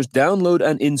customers download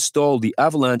and install the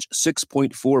Avalanche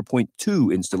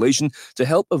 6.4.2 installation to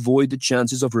help avoid the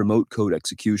chances of remote code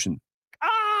execution.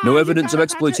 No evidence of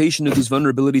exploitation of these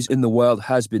vulnerabilities in the wild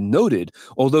has been noted,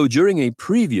 although during a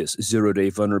previous zero-day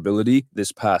vulnerability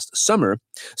this past summer,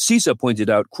 CISA pointed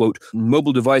out, quote,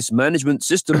 mobile device management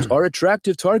systems are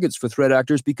attractive targets for threat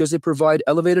actors because they provide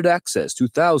elevated access to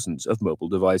thousands of mobile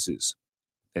devices,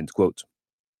 end quote.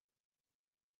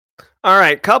 All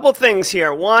right, couple things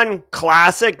here. One,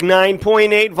 classic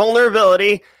 9.8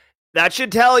 vulnerability. That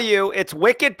should tell you it's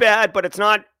wicked bad, but it's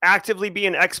not actively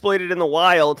being exploited in the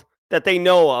wild that they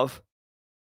know of.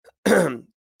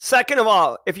 Second of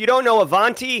all, if you don't know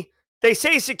Avanti, they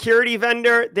say security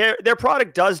vendor. Their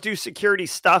product does do security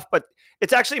stuff, but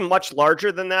it's actually much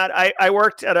larger than that. I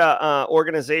worked at a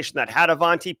organization that had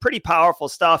Avanti, pretty powerful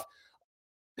stuff.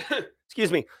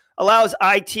 Excuse me. Allows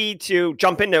IT to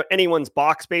jump into anyone's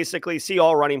box, basically, see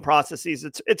all running processes.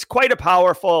 It's quite a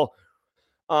powerful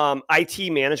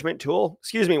IT management tool.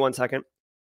 Excuse me one second.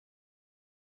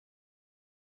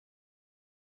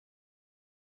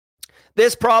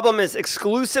 This problem is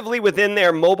exclusively within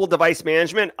their mobile device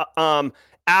management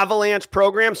Avalanche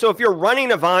program. So if you're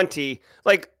running Avanti,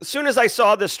 like as soon as I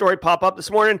saw this story pop up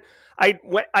this morning,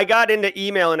 I got into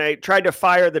email and I tried to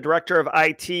fire the director of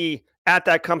IT at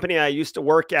that company I used to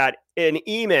work at in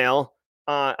email.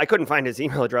 I couldn't find his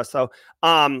email address though,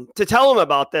 to tell him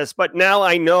about this. But now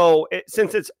I know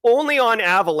since it's only on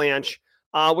Avalanche,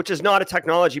 which is not a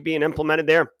technology being implemented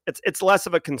there, it's less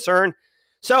of a concern.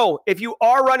 So if you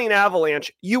are running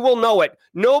Avalanche, you will know it.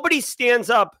 Nobody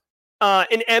stands up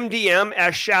in MDM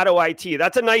as shadow IT.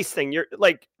 That's a nice thing. You're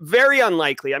like very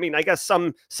unlikely. I mean, I guess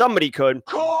somebody could.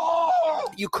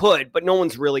 You could, but no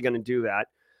one's really going to do that.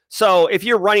 So if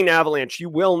you're running Avalanche, you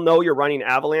will know you're running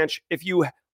Avalanche. If you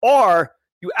are,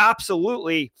 you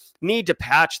absolutely need to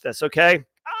patch this, okay?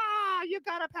 You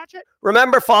gotta patch it.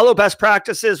 Remember, follow best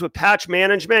practices with patch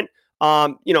management.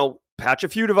 Patch a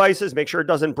few devices, make sure it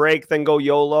doesn't break, then go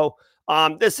YOLO.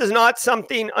 This is not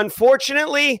something,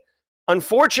 unfortunately,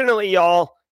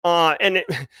 y'all, shout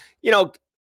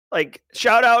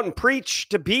out and preach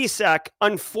to BSEC.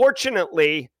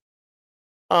 Unfortunately,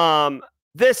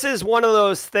 this is one of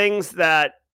those things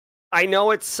that I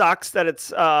know it sucks that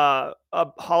it's a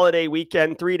holiday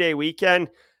weekend, 3-day weekend.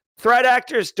 Threat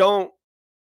actors don't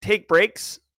take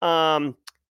breaks. And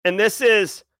this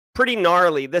is pretty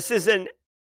gnarly. This is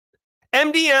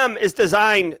MDM is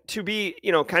designed to be,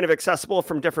 kind of accessible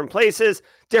from different places.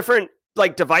 Different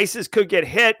devices could get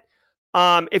hit.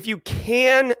 If you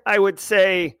can, I would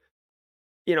say,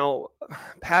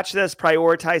 patch this,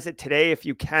 prioritize it today if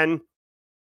you can.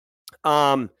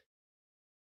 I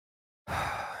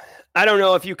don't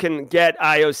know if you can get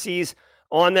IOCs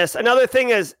on this. Another thing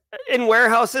is in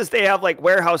warehouses, they have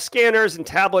warehouse scanners and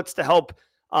tablets to help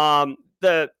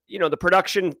the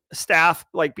production staff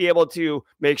be able to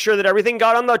make sure that everything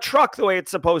got on the truck the way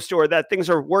it's supposed to, or that things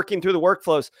are working through the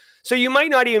workflows. So you might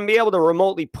not even be able to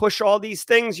remotely push all these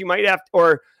things. You might have,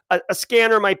 or a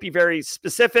scanner might be very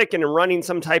specific and running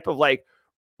some type of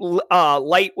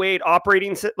lightweight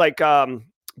operating,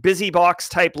 BusyBox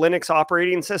type Linux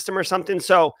operating system or something.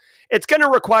 So it's going to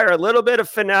require a little bit of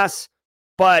finesse,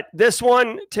 but this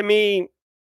one to me,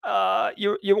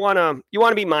 you want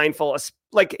to be mindful.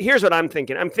 Like, here's what I'm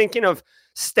thinking. I'm thinking of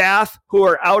staff who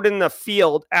are out in the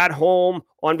field, at home,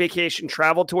 on vacation,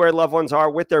 travel to where loved ones are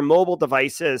with their mobile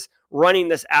devices, running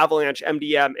this Avalanche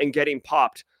MDM and getting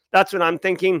popped. That's what I'm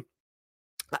thinking.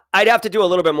 I'd have to do a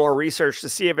little bit more research to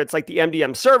see if it's like the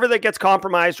MDM server that gets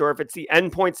compromised or if it's the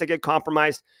endpoints that get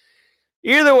compromised.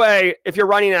 Either way, if you're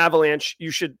running Avalanche,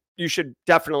 you should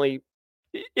definitely,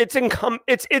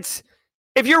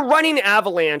 if you're running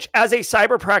Avalanche as a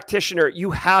cyber practitioner,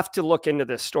 you have to look into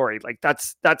this story. Like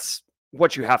that's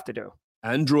what you have to do.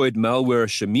 Android malware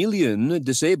Chameleon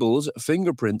disables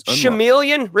fingerprint unlock.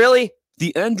 Chameleon? Really?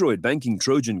 The Android banking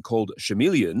Trojan called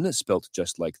Chameleon, spelt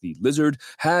just like the lizard,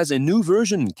 has a new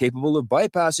version capable of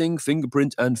bypassing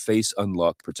fingerprint and face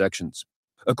unlock protections.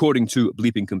 According to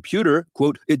Bleeping Computer,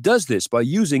 quote, it does this by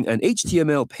using an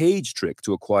HTML page trick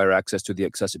to acquire access to the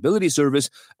accessibility service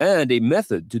and a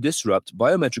method to disrupt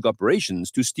biometric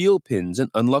operations to steal pins and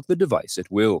unlock the device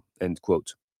at will, end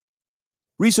quote.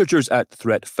 Researchers at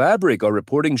Threat Fabric are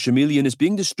reporting Chameleon is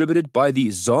being distributed by the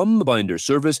Zombinder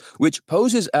service, which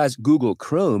poses as Google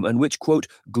Chrome and which, quote,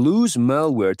 glues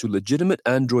malware to legitimate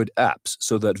Android apps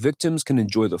so that victims can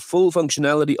enjoy the full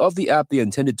functionality of the app they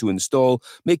intended to install,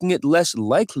 making it less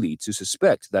likely to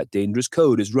suspect that dangerous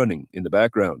code is running in the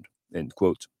background, end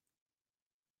quote.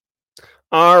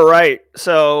 All right.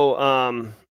 So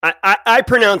I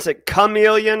pronounce it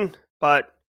chameleon,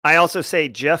 but I also say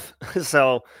GIF.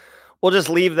 So we'll just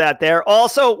leave that there.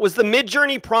 Also, was the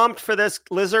Midjourney prompt for this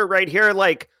lizard right here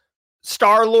like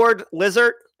Star-Lord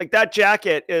lizard? Like that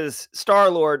jacket is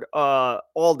Star-Lord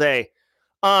all day.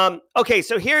 Okay,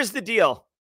 so here's the deal.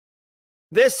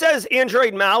 This says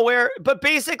Android malware, but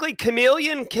basically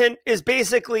Chameleon is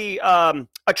basically a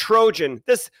Trojan.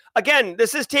 This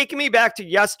is taking me back to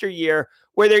yesteryear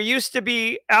where there used to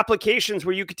be applications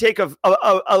where you could take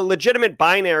a legitimate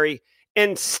binary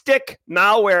and stick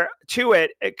malware to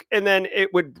it, and then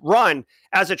it would run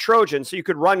as a Trojan. So you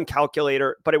could run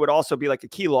calculator, but it would also be like a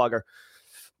keylogger.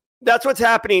 That's what's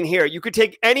happening here. You could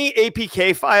take any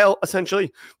APK file, essentially.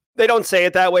 They don't say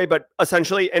it that way, but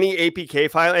essentially any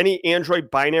APK file, any Android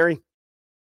binary,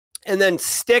 and then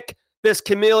stick this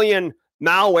Chameleon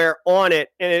malware on it.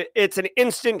 And it's an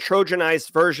instant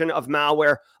Trojanized version of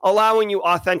malware, allowing you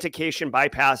authentication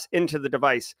bypass into the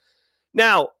device.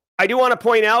 Now, I do want to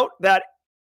point out that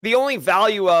the only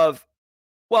value of,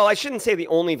 well, I shouldn't say the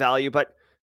only value, but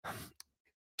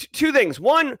two things.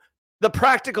 One, the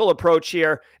practical approach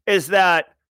here is that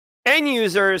end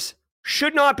users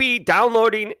should not be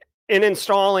downloading and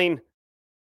installing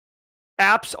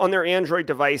apps on their Android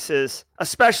devices,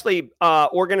 especially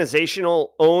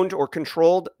organizational owned or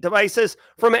controlled devices,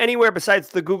 from anywhere besides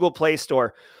the Google Play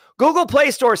Store. Google Play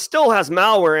Store still has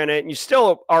malware in it, and you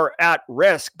still are at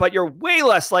risk, but you're way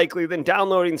less likely than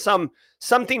downloading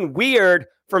something weird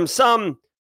from some,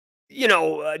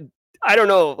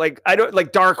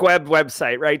 like dark web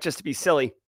website, right? Just to be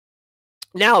silly.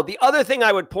 Now, the other thing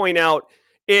I would point out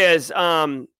is,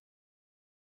 there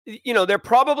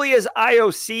probably is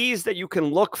IOCs that you can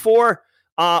look for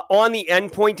on the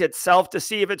endpoint itself to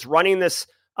see if it's running this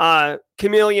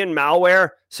Chameleon malware.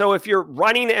 So if you're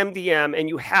running MDM and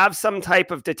you have some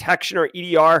type of detection or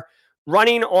EDR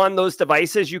running on those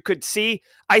devices, you could see.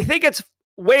 I think it's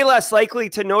way less likely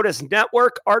to notice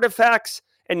network artifacts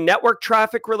and network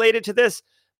traffic related to this,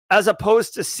 as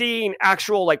opposed to seeing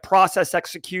actual like process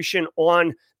execution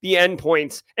on the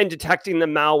endpoints and detecting the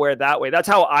malware that way. That's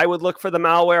how I would look for the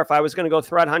malware if I was going to go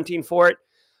threat hunting for it.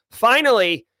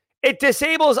 Finally, it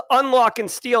disables unlock and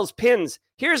steals pins.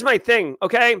 Here's my thing,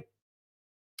 okay?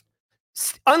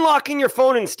 Unlocking your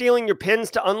phone and stealing your pins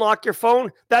to unlock your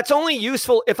phone, that's only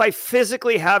useful if I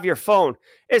physically have your phone.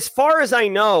 As far as I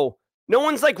know, no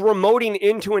one's like remoting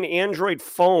into an Android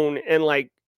phone and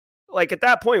like at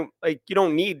that point, like you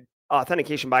don't need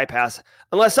authentication bypass.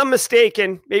 Unless I'm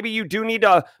mistaken, maybe you do need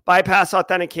to bypass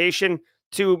authentication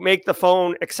to make the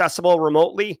phone accessible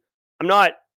remotely.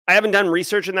 I haven't done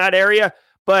research in that area,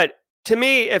 but to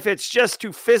me, if it's just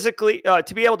to physically,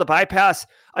 to be able to bypass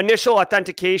initial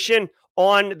authentication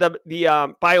on the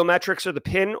biometrics or the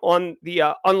PIN on the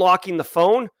unlocking the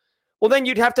phone, well, then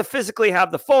you'd have to physically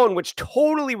have the phone, which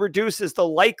totally reduces the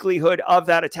likelihood of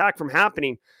that attack from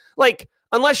happening. Like,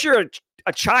 unless you're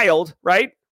a child,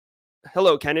 right?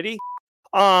 Hello, Kennedy.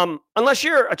 Unless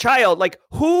you're a child, like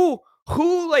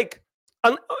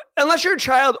unless you're a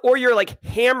child or you're like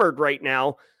hammered right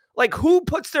now, like who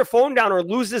puts their phone down or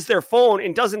loses their phone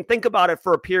and doesn't think about it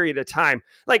for a period of time?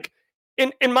 Like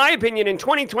in my opinion, in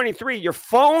 2023, your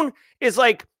phone is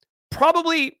like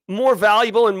probably more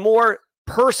valuable and more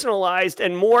personalized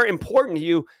and more important to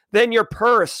you than your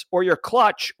purse or your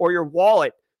clutch or your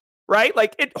wallet, right?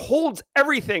 Like it holds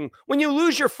everything. When you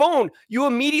lose your phone, you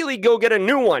immediately go get a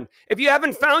new one. If you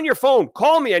haven't found your phone,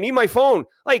 call me. I need my phone.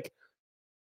 Like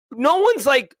no one's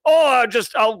like, oh,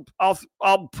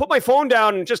 I'll put my phone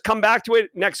down and just come back to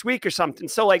it next week or something.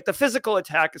 So like the physical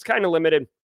attack is kind of limited.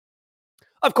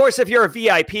 Of course, if you're a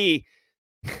VIP,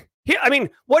 I mean,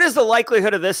 what is the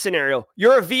likelihood of this scenario?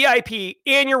 You're a VIP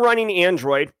and you're running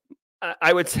Android.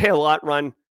 I would say a lot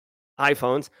run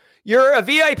iPhones. You're a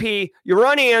VIP, you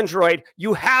run Android,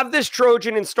 you have this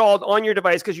Trojan installed on your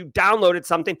device because you downloaded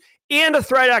something, and a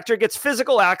threat actor gets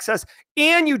physical access,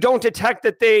 and you don't detect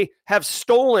that they have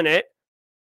stolen it,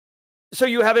 so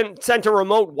you haven't sent a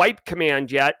remote wipe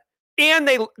command yet, and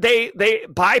they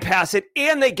bypass it,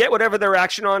 and they get whatever their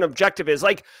action on objective is.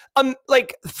 Like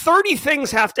 30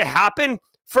 things have to happen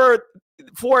for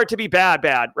it to be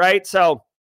bad, right? So,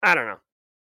 I don't know.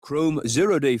 Chrome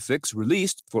zero-day fix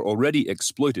released for already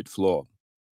exploited flaw.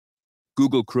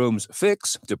 Google Chrome's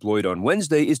fix, deployed on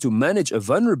Wednesday, is to manage a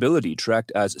vulnerability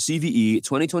tracked as CVE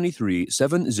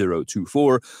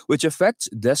 2023-7024, which affects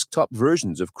desktop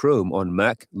versions of Chrome on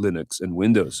Mac, Linux, and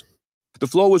Windows. The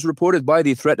flaw was reported by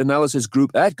the threat analysis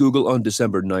group at Google on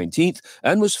December 19th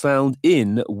and was found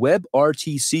in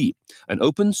WebRTC, an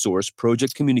open-source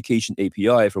project communication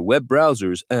API for web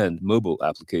browsers and mobile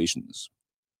applications.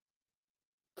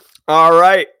 All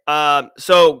right.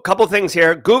 So a couple things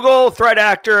here. Google threat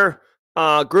actor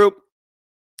group,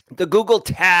 the Google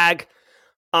tag.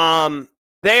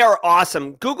 They are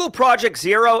awesome. Google Project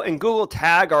Zero and Google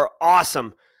Tag are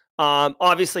awesome.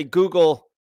 Obviously, Google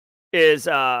is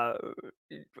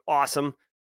awesome.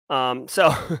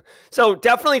 So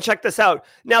definitely check this out.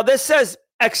 Now, this says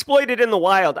exploited in the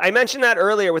wild. I mentioned that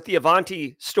earlier with the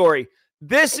Avanti story.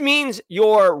 This means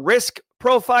your risk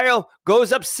profile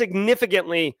goes up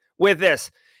significantly with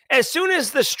this. As soon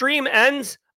as the stream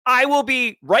ends, I will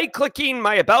be right-clicking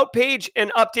my About page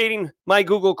and updating my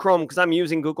Google Chrome because I'm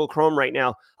using Google Chrome right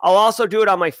now. I'll also do it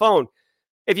on my phone.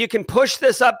 If you can push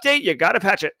this update, you got to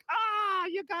patch it.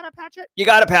 You got to patch it. You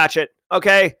got to patch it,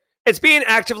 okay? It's being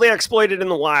actively exploited in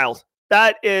the wild.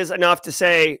 That is enough to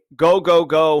say go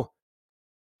gadget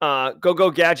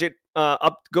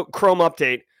Chrome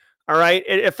update. All right?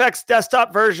 It affects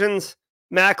desktop versions,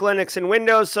 Mac, Linux, and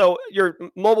Windows, so your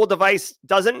mobile device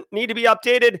doesn't need to be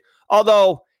updated,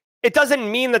 although it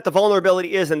doesn't mean that the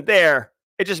vulnerability isn't there.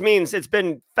 It just means it's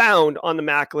been found on the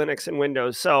Mac, Linux, and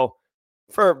Windows. So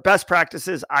for best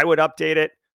practices, I would update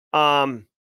it.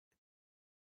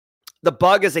 The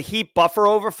bug is a heap buffer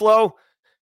overflow.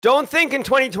 Don't think in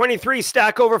 2023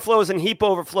 Stack Overflows and heap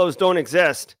overflows don't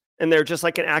exist, and they're just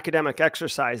like an academic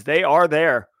exercise. They are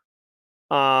there.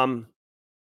 Let's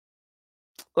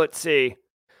see.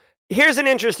 Here's an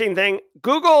interesting thing.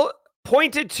 Google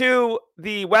pointed to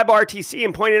the WebRTC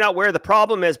and pointed out where the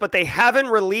problem is, but they haven't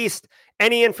released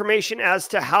any information as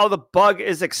to how the bug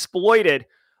is exploited.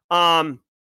 And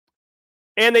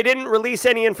they didn't release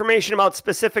any information about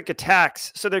specific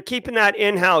attacks. So they're keeping that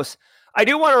in-house. I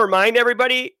do want to remind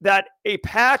everybody that a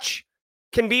patch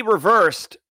can be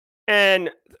reversed. And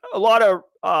a lot of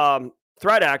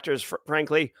threat actors,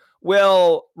 frankly,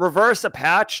 will reverse a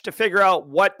patch to figure out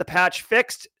what the patch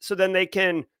fixed, so then they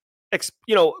can,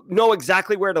 know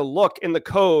exactly where to look in the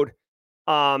code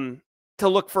to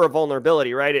look for a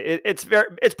vulnerability. Right? It's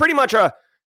pretty much a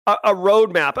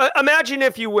roadmap. Imagine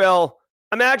if you will,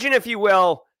 a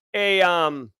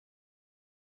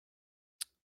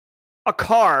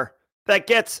car that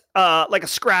gets like a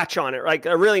scratch on it, like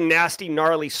a really nasty,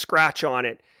 gnarly scratch on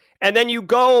it, and then you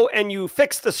go and you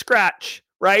fix the scratch.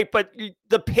 Right, but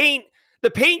the paint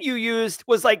you used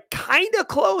was like kind of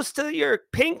close to your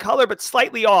paint color, but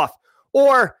slightly off,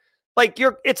 or like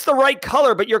it's the right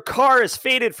color, but your car is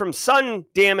faded from sun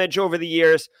damage over the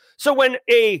years. So when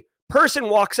a person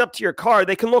walks up to your car,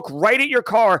 they can look right at your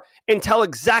car and tell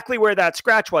exactly where that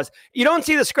scratch was. You don't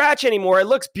see the scratch anymore; it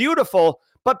looks beautiful,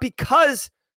 but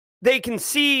because they can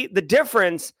see the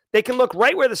difference, they can look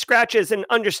right where the scratch is and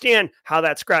understand how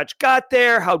that scratch got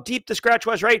there, how deep the scratch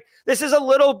was, right? This is a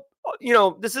little,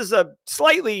 this is a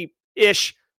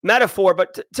slightly-ish metaphor,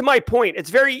 but to my point, it's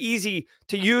very easy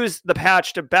to use the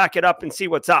patch to back it up and see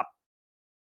what's up.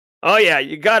 Oh, yeah,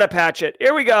 you got to patch it.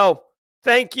 Here we go.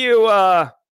 Thank you,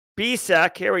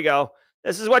 BSEC. Here we go.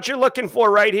 This is what you're looking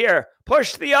for right here.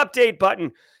 Push the update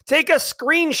button. Take a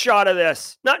screenshot of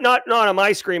this. Not on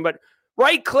my screen, but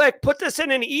right-click, put this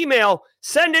in an email,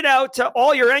 send it out to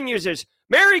all your end users.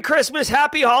 Merry Christmas,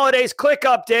 Happy Holidays, click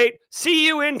update. See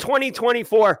you in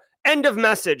 2024. End of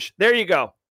message. There you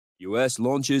go. U.S.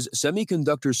 launches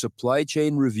semiconductor supply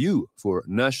chain review for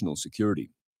national security.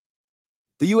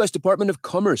 The U.S. Department of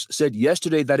Commerce said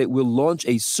yesterday that it will launch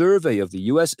a survey of the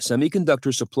U.S.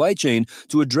 semiconductor supply chain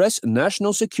to address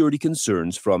national security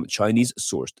concerns from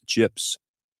Chinese-sourced chips.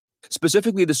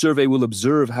 Specifically, the survey will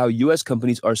observe how U.S.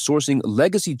 companies are sourcing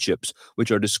legacy chips, which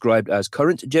are described as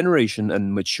current generation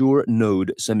and mature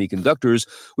node semiconductors,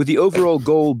 with the overall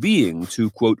goal being to,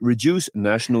 quote, reduce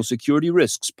national security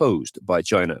risks posed by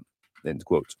China, end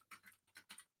quote.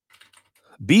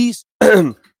 Bees.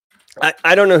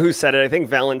 I don't know who said it. I think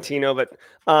Valentino, but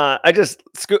I just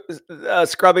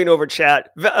scrubbing over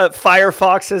chat.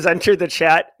 Firefox has entered the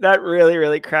chat. That really,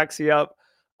 really cracks me up.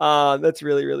 That's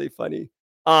really, really funny.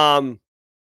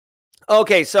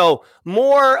 Okay, so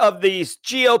more of these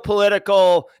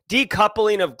geopolitical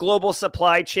decoupling of global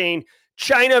supply chain,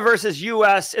 China versus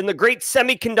U.S. in the great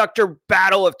semiconductor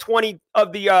battle of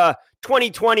the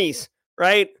 2020s,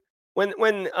 right?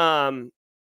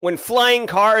 When flying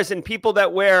cars and people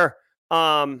that wear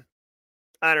I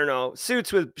don't know,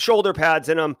 suits with shoulder pads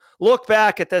in them look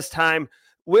back at this time.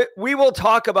 We will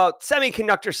talk about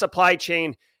semiconductor supply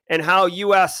chain and how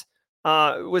U.S.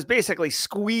 Was basically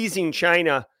squeezing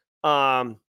China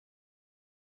for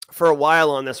a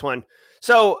while on this one.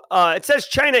 So it says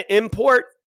China import.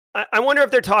 I wonder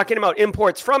if they're talking about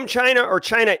imports from China or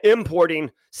China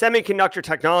importing semiconductor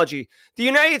technology. The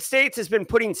United States has been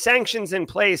putting sanctions in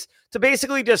place to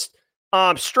basically just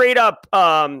straight up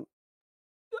the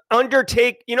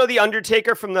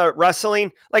Undertaker from the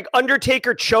wrestling, like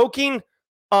Undertaker choking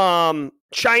China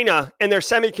and their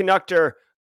semiconductor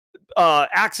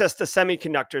access to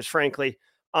semiconductors, frankly.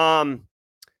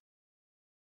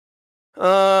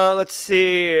 Let's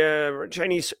see.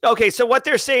 Chinese. Okay, so what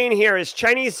they're saying here is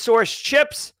Chinese source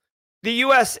chips. The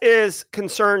U.S. is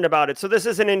concerned about it. So this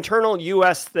is an internal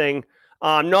U.S. thing,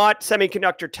 not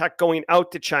semiconductor tech going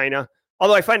out to China.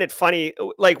 Although I find it funny,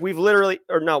 like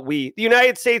the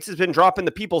United States has been dropping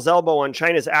the people's elbow on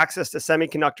China's access to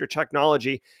semiconductor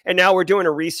technology. And now we're doing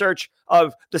a research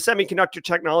of the semiconductor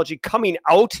technology coming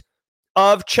out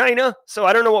of China. So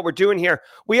I don't know what we're doing here.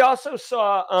 We also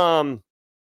saw,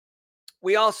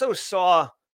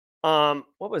 what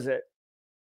was it?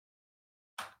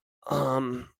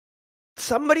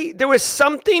 There was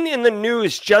something in the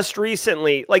news just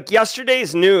recently, like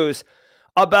yesterday's news,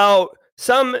 about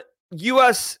some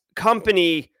U.S.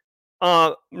 company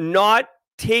not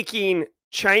taking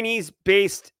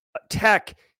Chinese-based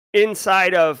tech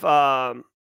inside of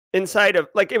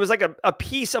like it was like a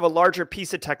piece of a larger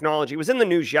piece of technology. It was in the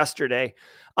news yesterday.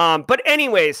 But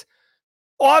anyways,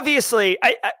 obviously,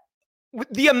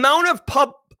 the amount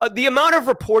of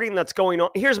reporting that's going on.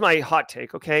 Here's my hot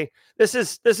take. Okay, this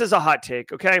is a hot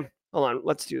take. Okay, hold on.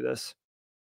 Let's do this.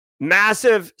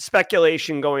 Massive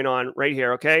speculation going on right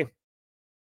here. Okay.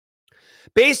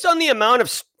 Based on the amount of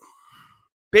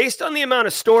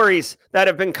stories that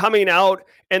have been coming out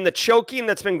and the choking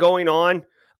that's been going on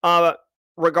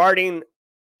regarding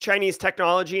Chinese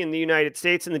technology in the United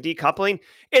States and the decoupling,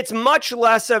 it's much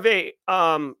less of a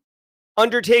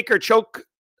Undertaker choke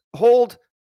hold.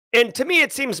 And to me,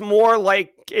 it seems more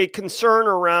like a concern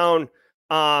around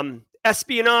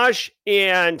espionage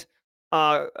and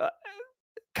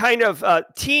kind of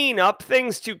teeing up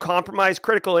things to compromise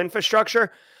critical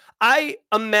infrastructure. I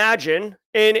imagine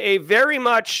in a very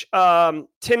much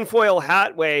tinfoil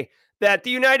hat way that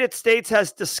the United States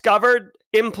has discovered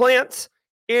implants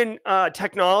in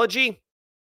technology,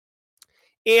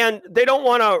 and they don't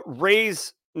want to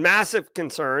raise massive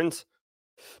concerns,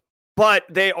 but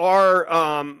they are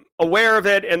aware of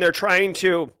it, and they're trying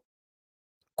to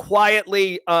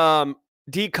quietly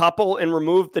decouple and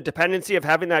remove the dependency of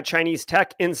having that Chinese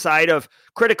tech inside of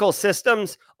critical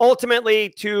systems, ultimately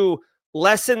to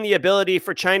lessen the ability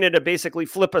for China to basically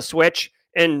flip a switch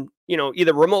and,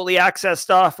 either remotely access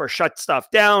stuff or shut stuff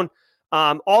down.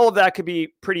 All of that could be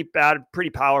pretty bad, pretty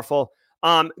powerful.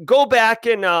 Go back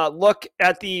and look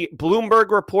at the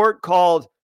Bloomberg report called,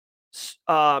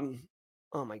 oh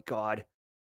my God,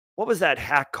 what was that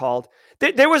hack called?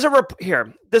 There was a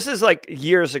here. This is like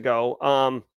years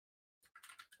ago.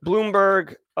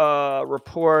 Bloomberg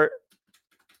report,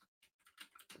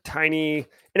 tiny.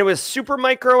 And it was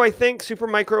Supermicro, I think.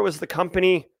 Supermicro was the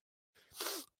company.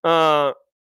 Yeah,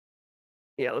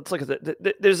 let's look at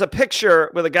it. There's a picture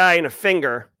with a guy and a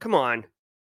finger. Come on.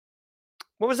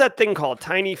 What was that thing called?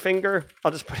 Tiny finger?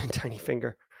 I'll just put in tiny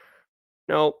finger.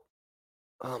 No.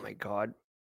 Oh, my God.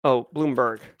 Oh,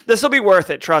 Bloomberg. This will be worth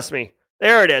it. Trust me.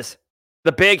 There it is.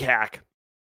 The big hack.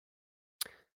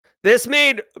 This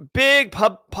made big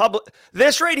public.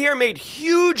 This right here made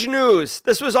huge news.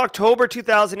 This was October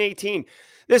 2018.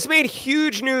 This made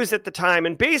huge news at the time.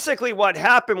 And basically what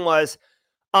happened was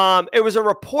it was a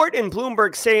report in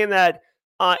Bloomberg saying that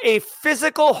a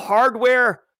physical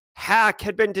hardware hack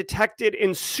had been detected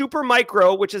in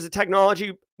Supermicro, which is a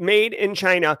technology made in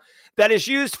China that is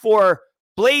used for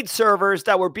blade servers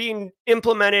that were being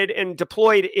implemented and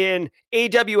deployed in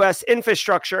AWS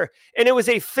infrastructure. And it was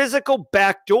a physical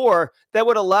backdoor that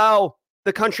would allow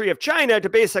the country of China to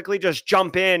basically just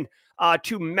jump in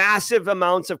to massive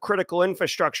amounts of critical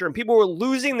infrastructure. And people were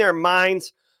losing their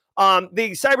minds.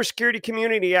 The cybersecurity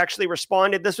community actually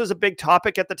responded. This was a big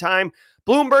topic at the time.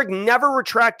 Bloomberg never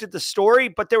retracted the story,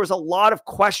 but there was a lot of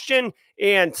question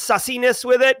and sussiness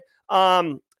with it.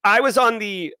 I was on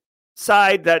the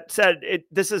side that said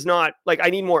this is not, like, I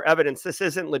need more evidence. This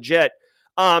isn't legit.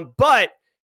 But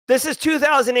this is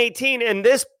 2018, and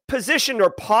this positioned or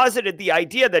posited the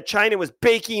idea that China was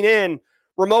baking in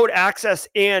remote access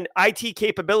and IT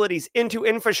capabilities into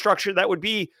infrastructure that would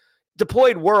be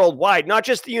deployed worldwide, not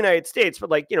just the United States, but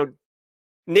like,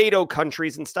 NATO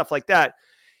countries and stuff like that.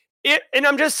 And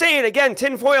I'm just saying, again,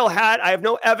 tinfoil hat, I have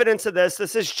no evidence of this.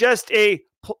 This is just a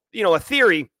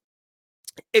theory.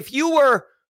 If you were,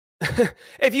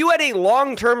 if you had a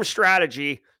long-term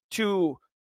strategy to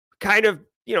kind of,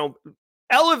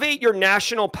 elevate your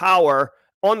national power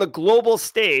on the global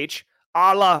stage,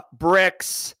 a la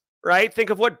BRICS, right?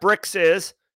 Think of what BRICS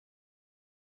is.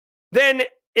 Then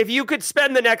if you could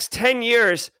spend the next 10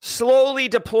 years slowly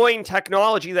deploying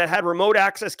technology that had remote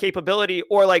access capability,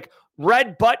 or like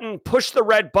push the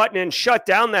red button and shut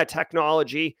down that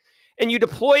technology, and you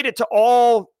deployed it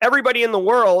to everybody in the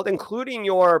world, including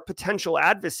your potential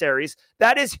adversaries,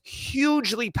 that is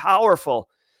hugely powerful.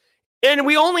 And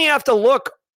we only have to look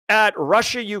at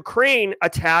Russia-Ukraine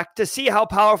attack to see how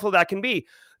powerful that can be.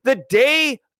 The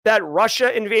day that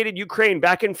Russia invaded Ukraine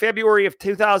back in February of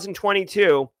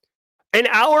 2022, an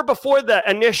hour before the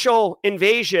initial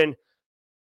invasion,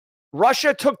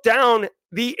 Russia took down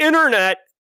the internet,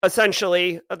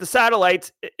 essentially, of the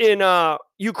satellites in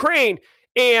Ukraine.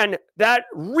 And that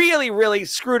really, really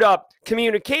screwed up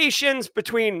communications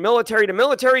between military to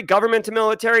military, government to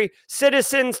military,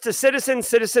 citizens to citizens,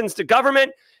 citizens to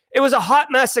government. It was a hot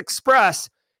mess express.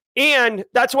 And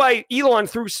that's why Elon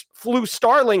flew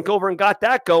Starlink over and got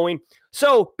that going.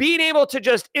 So being able to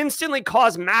just instantly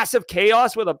cause massive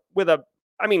chaos with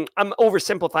I'm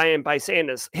oversimplifying by saying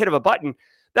this hit of a button.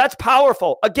 That's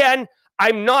powerful. Again,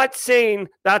 I'm not saying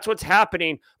that's what's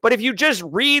happening, but if you just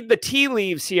read the tea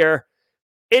leaves here,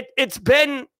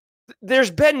 there's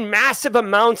been massive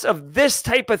amounts of this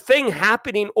type of thing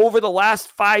happening over the last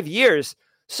 5 years.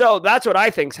 So that's what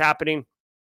I think's happening.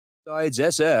 Besides,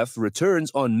 SF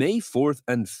returns on May 4th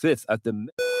and 5th at the...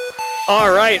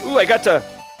 All right. Ooh, I got to...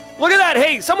 Look at that.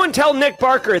 Hey, someone tell Nick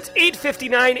Barker it's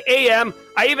 8:59 a.m.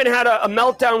 I even had a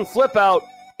meltdown flip out,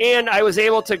 and I was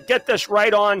able to get this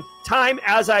right on time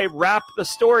as I wrap the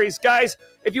stories. Guys,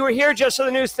 if you were here just for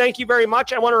the news, thank you very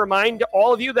much. I want to remind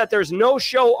all of you that there's no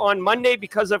show on Monday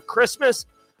because of Christmas.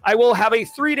 I will have a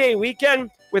 3-day weekend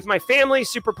with my family.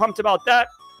 Super pumped about that.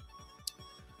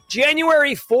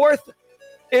 January 4th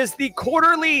is the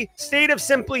quarterly State of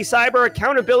Simply Cyber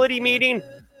accountability meeting.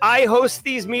 I host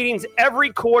these meetings every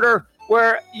quarter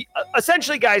where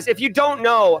essentially, guys, if you don't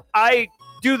know, I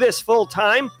do this full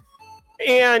time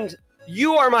and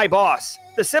you are my boss.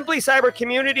 The Simply Cyber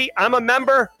community, I'm a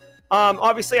member.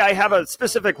 Obviously, I have a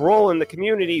specific role in the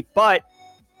community, but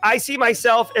I see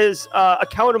myself as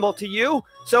accountable to you.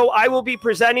 So I will be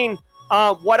presenting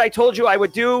what I told you I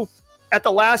would do at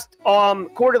the last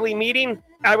quarterly meeting.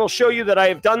 I will show you that I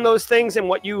have done those things and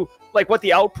what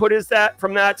the output is that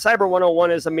from that. Cyber 101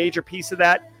 is a major piece of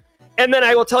that. And then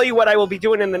I will tell you what I will be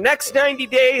doing in the next 90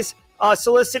 days,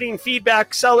 soliciting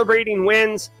feedback, celebrating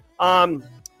wins,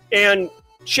 and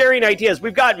sharing ideas.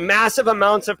 We've got massive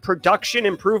amounts of production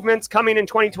improvements coming in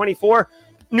 2024.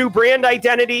 New brand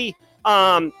identity,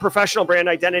 professional brand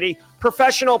identity,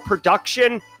 professional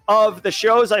production of the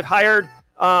shows. I've hired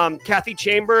Kathy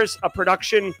Chambers, a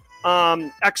production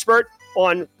expert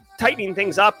on tightening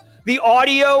things up. The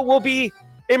audio will be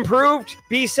improved.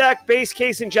 BSEC, Base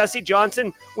Case, and Jesse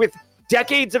Johnson, with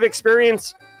decades of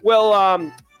experience,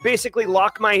 will basically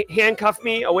handcuff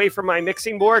me away from my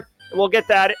mixing board, and we'll get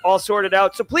that all sorted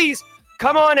out. So please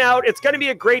come on out. It's going to be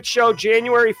a great show,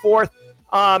 January 4th.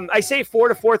 I say 4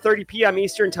 to 4:30 p.m.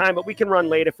 Eastern time, but we can run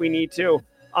late if we need to.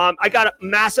 I got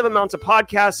massive amounts of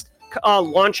podcasts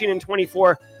launching in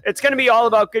 24. It's going to be all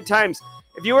about good times.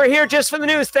 If you were here just for the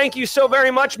news, thank you so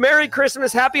very much. Merry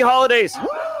Christmas. Happy holidays.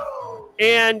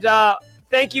 And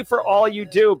Thank you for all you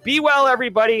do. Be well,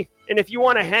 everybody. And if you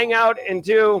want to hang out and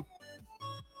do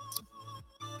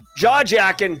jaw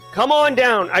jacking, come on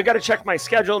down. I got to check my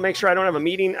schedule, make sure I don't have a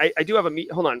meeting. I do have a meet.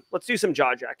 Hold on. Let's do some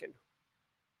jaw jacking.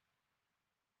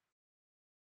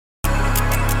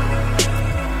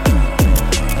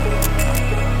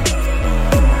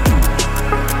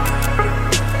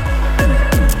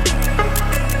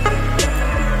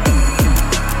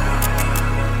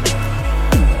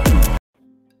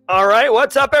 All right,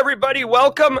 what's up, everybody?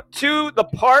 Welcome to the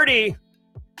party.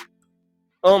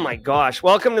 Oh my gosh,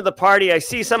 welcome to the party. I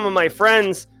see some of my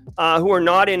friends who are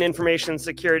not in information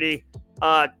security,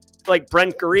 like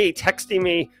Brent Gurry, texting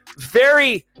me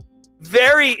very,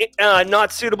 very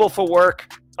not suitable for work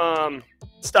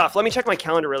stuff. Let me check my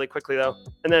calendar really quickly, though,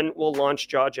 and then we'll launch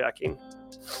jaw jacking.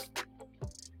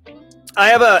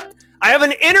 I have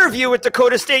an interview with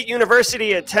Dakota State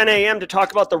University at 10 a.m. to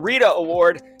talk about the Rita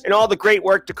Award and all the great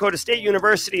work Dakota State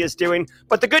University is doing.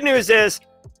 But the good news is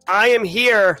I am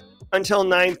here until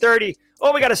 9:30.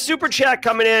 Oh, we got a super chat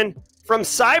coming in from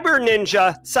Cyber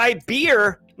Ninja.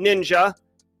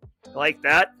 I like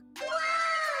that.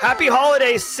 Happy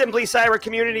holidays, Simply Cyber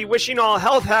community. Wishing all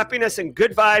health, happiness, and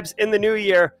good vibes in the new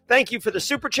year. Thank you for the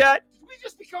super chat.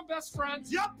 Just become best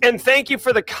friends. Yep. And thank you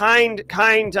for the kind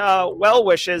well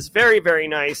wishes. Very, very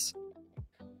nice.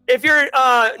 If you're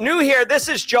new here, this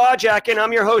is Jaw Jacking.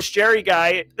 I'm your host, Jerry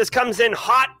Guy. This comes in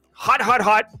hot.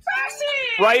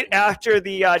 Right after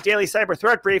the Daily Cyber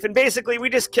Threat Brief. And basically, we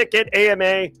just kick it,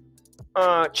 AMA,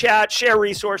 chat, share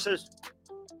resources.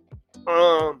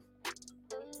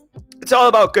 It's all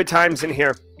about good times in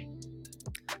here.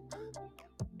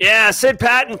 Yeah, Sid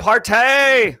Patton,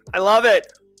 partay. I love it.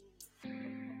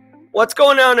 What's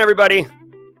going on, everybody?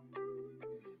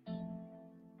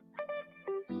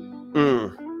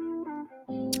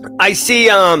 I see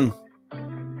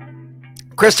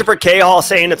Christopher K. Hall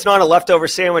saying it's not a leftover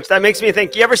sandwich. That makes me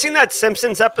think, you ever seen that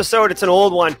Simpsons episode? It's an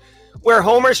old one where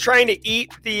Homer's trying to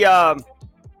eat the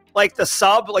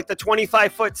sub, like the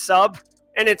 25-foot sub,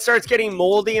 and it starts getting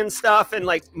moldy and stuff, and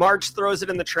like Marge throws it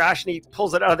in the trash and he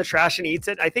pulls it out of the trash and eats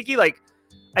it. I think he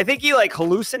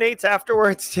hallucinates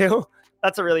afterwards too.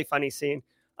 That's a really funny scene.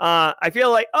 I feel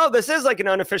like, this is like an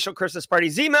unofficial Christmas party.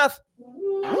 ZMF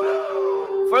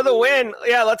for the win.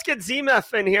 Yeah, let's get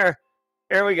ZMF in here.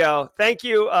 Here we go. Thank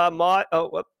you, Mod. Oh,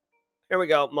 whoop. Here we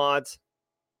go, mods.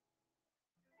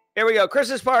 Here we go.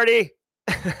 Christmas party.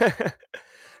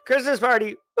 Christmas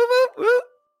party. Woo, woo, woo.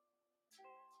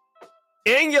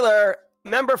 Angular,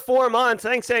 member 4 months.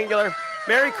 Thanks, Angular.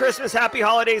 Merry Christmas. Happy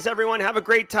holidays, everyone. Have a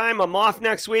great time. I'm off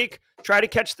next week. Try to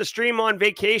catch the stream on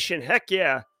vacation. Heck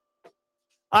yeah.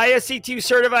 ISC2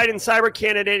 certified and cyber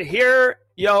candidate here.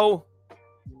 Yo.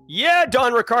 Yeah,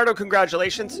 Don Ricardo.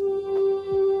 Congratulations.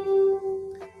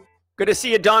 Good to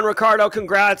see you, Don Ricardo.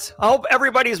 Congrats. I hope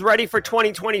everybody's ready for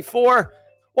 2024.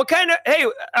 Kind of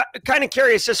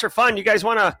curious just for fun. You guys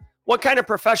what kind of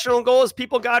professional goals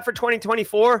people got for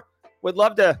 2024? Would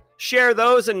love to share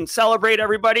those and celebrate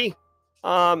everybody.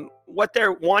 What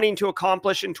they're wanting to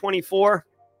accomplish in 24.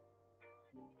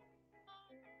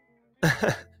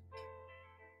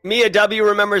 Mia W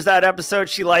remembers that episode.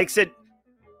 She likes it.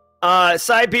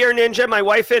 Cy Beer Ninja. My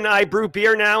wife and I brew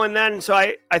beer now and then. So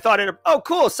I thought,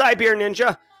 cool, Cy Beer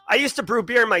Ninja. I used to brew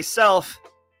beer myself.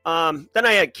 Then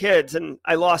I had kids and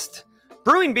I lost.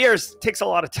 Brewing beers takes a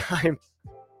lot of time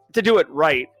to do it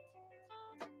right.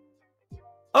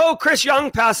 Oh, Chris Young,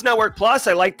 Pass Network Plus.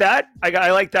 I like that. I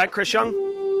like that, Chris Young.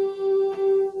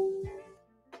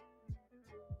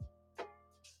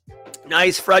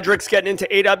 Nice. Frederick's getting into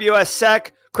AWS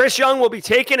Sec. Chris Young will be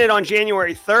taking it on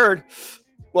January 3rd.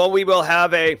 Well, we will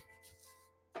have a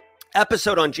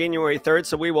episode on January 3rd,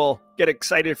 so we will get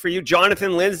excited for you.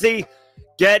 Jonathan Lindsay,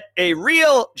 get a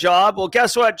real job. Well,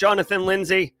 guess what, Jonathan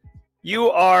Lindsay? You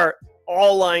are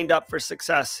all lined up for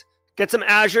success. Get some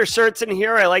Azure certs in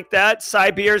here. I like that.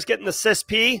 Cy Beer's getting the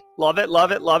CISP. Love it,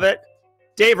 love it, love it.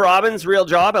 Dave Robbins, real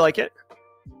job. I like it.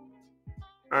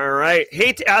 All right.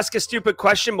 Hate to ask a stupid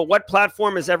question, but what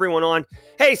platform is everyone on?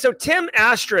 Hey, so Tim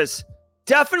Astras,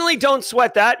 definitely don't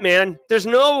sweat that, man. There's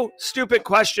no stupid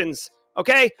questions,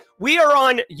 okay? We are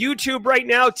on YouTube right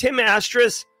now. Tim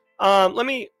Astras, let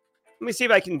me see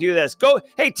if I can do this.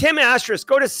 Hey, Tim Astras,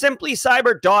 go to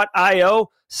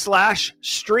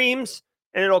simplycyber.io/streams,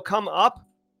 and it'll come up.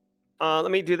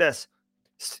 Let me do this.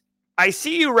 I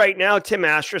see you right now, Tim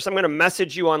Astras. I'm going to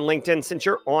message you on LinkedIn since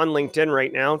you're on LinkedIn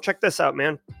right now. Check this out,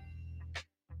 man.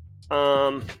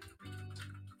 There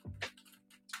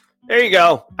you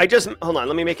go. Hold on.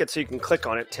 Let me make it so you can click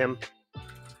on it, Tim.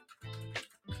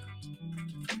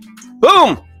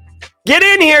 Boom. Get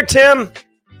in here, Tim.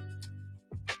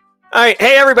 All right.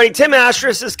 Hey, everybody. Tim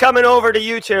Astris is coming over to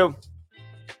YouTube.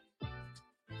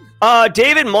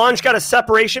 David Monge got a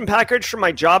separation package from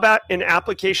my job in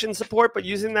application support, but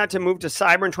using that to move to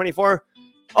cyber in 24.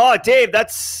 Oh, Dave,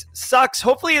 that sucks.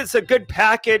 Hopefully it's a good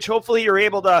package. Hopefully you're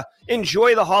able to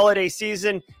enjoy the holiday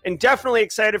season, and definitely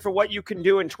excited for what you can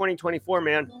do in 2024,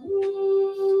 man.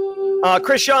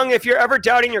 Chris Young, if you're ever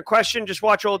doubting your question, just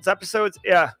watch old episodes.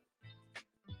 Yeah.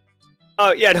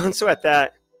 Oh, yeah, don't sweat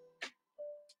that.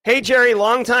 Hey, Jerry,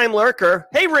 long-time lurker.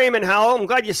 Hey, Raymond Howell. I'm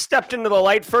glad you stepped into the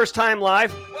light first time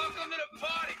live. Welcome to the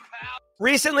party, pal.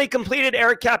 Recently completed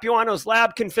Eric Capuano's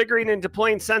lab configuring and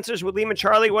deploying sensors with Lima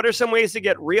Charlie. What are some ways to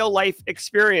get real-life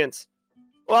experience?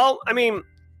 Well, I mean,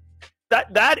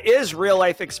 that is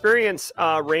real-life experience,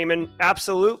 Raymond.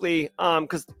 Absolutely,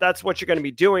 because that's what you're going to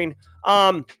be doing.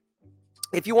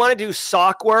 If you want to do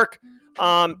SOC work,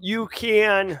 you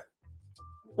can...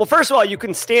 Well, first of all, you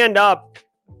can stand up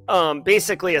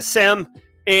basically a sim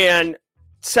and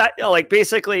set, like,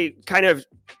 basically kind of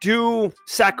do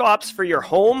SecOps for your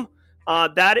home.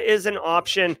 That is an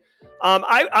option.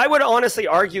 I would honestly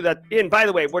argue that, and by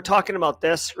the way, we're talking about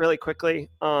this really quickly.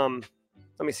 Let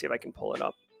me see if I can pull it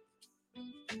up.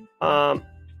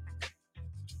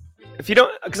 If you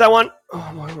don't, because I want,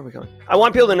 where are we going? I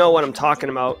want people to know what I'm talking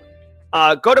about.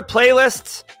 Go to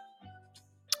playlists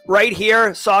right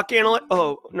here. SOC analyst.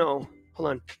 Oh, no.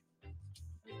 Hold on.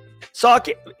 SOC.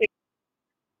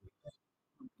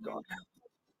 God.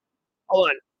 Hold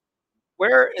on.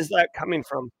 Where is that coming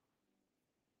from?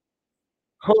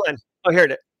 Hold on. Oh, here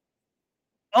it is.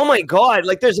 Oh my God.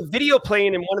 Like, there's a video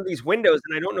playing in one of these windows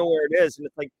and I don't know where it is. And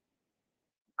it's like,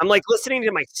 I'm like listening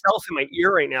to myself in my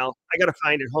ear right now. I got to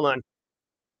find it. Hold on.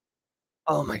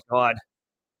 Oh my God.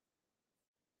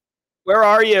 Where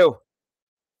are you?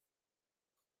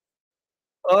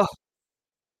 Oh,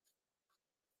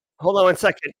 hold on one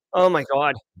second. Oh my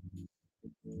God.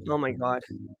 Oh my God.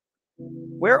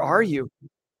 Where are you?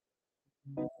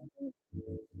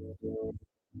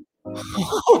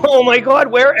 Oh my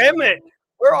God. Where am I?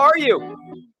 Where are you?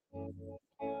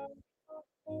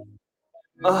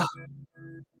 All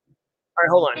right,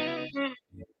 hold on.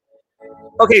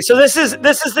 Okay, so this is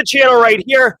the channel right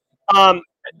here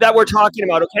that we're talking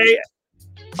about. Okay.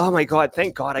 Oh my God!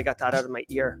 Thank God I got that out of my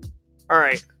ear. All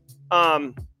right.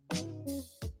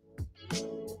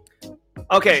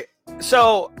 Okay.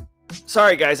 So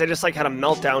sorry guys, I just like had a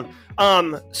meltdown.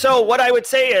 So what I would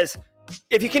say is,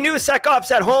 if you can do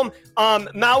SecOps at home,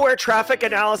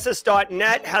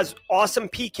 malwaretrafficanalysis.net has awesome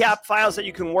PCAP files that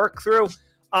you can work through.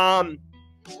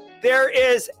 There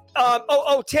is,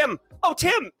 Tim. Oh,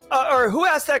 Tim, or who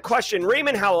asked that question?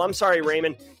 Raymond Howell. I'm sorry,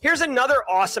 Raymond. Here's another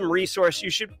awesome resource you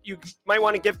might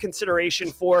want to give consideration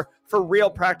for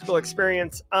real practical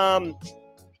experience. Come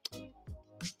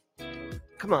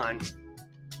on.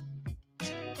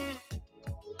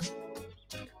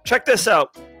 Check this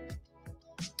out.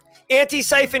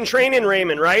 Anti-siphon training,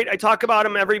 Raymond, right? I talk about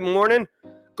them every morning.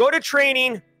 Go to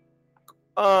training.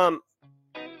 Oh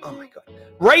my God.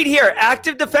 Right here,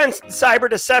 Active Defense Cyber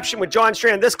Deception with John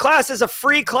Strand. This class is a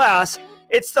free class.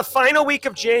 It's the final week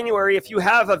of January if you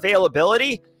have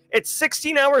availability. It's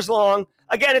 16 hours long.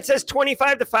 Again, it says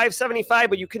 25 to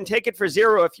 575, but you can take it for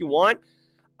 $0 if you want.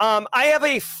 I have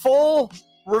a full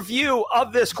review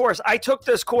of this course. I took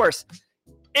this course.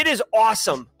 It is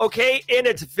awesome, okay? And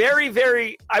it's very,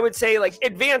 very, I would say, like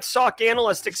advanced SOC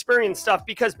analyst experience stuff,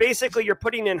 because basically you're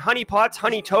putting in honeypots,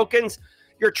 honey tokens,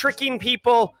 you're tricking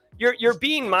people, you're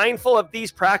being mindful of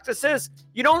these practices.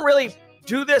 You don't really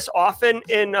do this often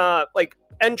in like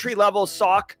entry-level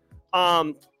SOC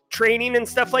training and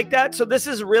stuff like that. So this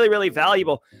is really, really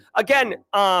valuable. Again,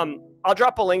 I'll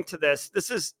drop a link to this.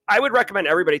 I would recommend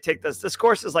everybody take this. This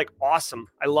course is like awesome.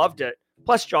 I loved it.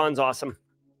 Plus John's awesome.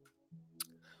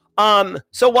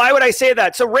 So why would I say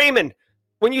that? So Raymond,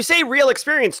 when you say real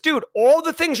experience, dude, all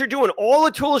the things you're doing, all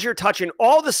the tools you're touching,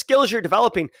 all the skills you're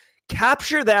developing,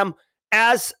 capture them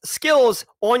as skills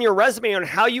on your resume on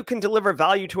how you can deliver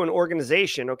value to an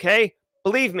organization. Okay.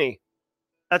 Believe me,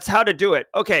 that's how to do it.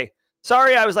 Okay.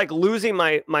 Sorry. I was like losing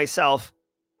myself.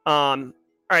 All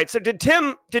right. So did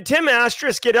Tim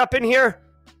Astris get up in here?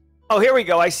 Oh, here we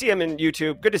go. I see him in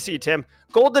YouTube. Good to see you, Tim.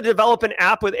 Goal to develop an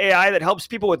app with AI that helps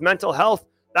people with mental health.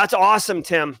 That's awesome,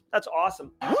 Tim. That's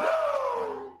awesome.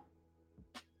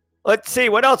 Let's see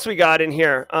what else we got in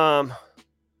here.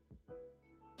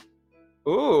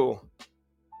 Ooh,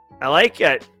 I like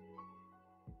it.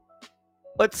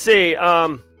 Let's see.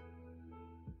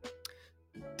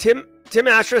 Tim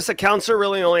Astris, a counselor,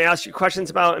 really only asks you questions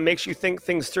about and makes you think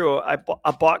things through.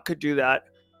 A bot could do that.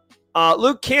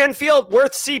 Luke Canfield,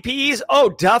 worth CPEs? Oh,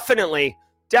 definitely.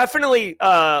 definitely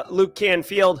Luke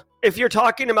Canfield. If you're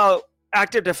talking about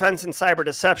active defense and cyber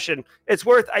deception, it's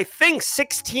worth, I think,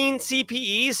 16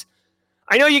 CPEs.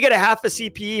 I know you get a half a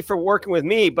CPE for working with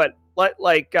me, but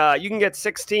you can get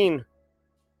 16.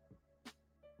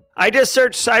 I just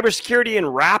searched cybersecurity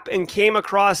and rap and came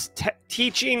across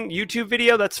teaching YouTube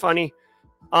video. That's funny.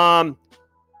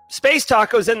 Space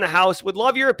Taco's in the house. Would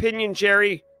love your opinion,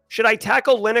 Jerry. Should I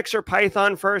tackle Linux or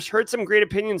Python first? Heard some great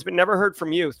opinions, but never heard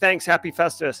from you. Thanks. Happy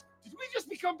Festivus. Did we just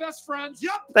become best friends?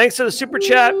 Yep. Thanks for the super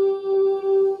chat.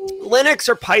 Linux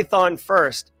or Python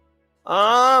first?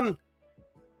 Honestly,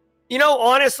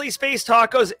 Space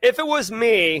Tacos, if it was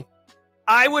me,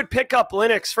 I would pick up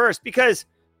Linux first because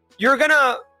you're going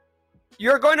to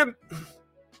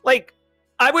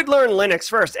I would learn Linux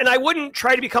first, and I wouldn't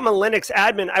try to become a Linux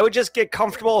admin. I would just get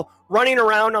comfortable running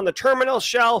around on the terminal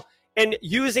shell and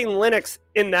using Linux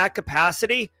in that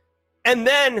capacity, and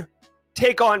then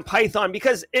take on Python,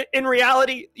 because in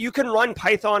reality, you can run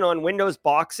Python on Windows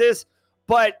boxes,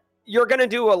 but you're going to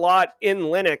do a lot in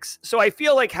Linux. So I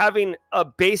feel like having a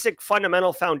basic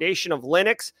fundamental foundation of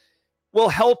Linux will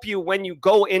help you when you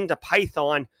go into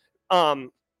Python.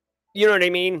 You know what I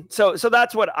mean? So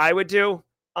that's what I would do.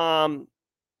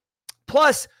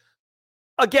 Plus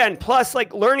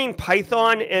like learning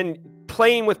Python and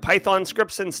playing with Python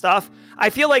scripts and stuff, I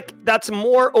feel like that's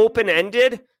more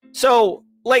open-ended. So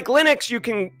like Linux, you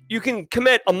can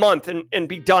commit a month and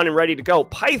be done and ready to go.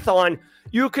 Python,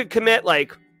 you could commit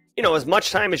as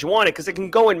much time as you want it, because it can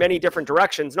go in many different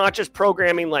directions, not just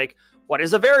programming like what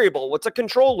is a variable, what's a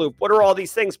control loop, what are all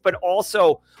these things, but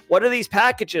also what are these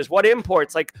packages, what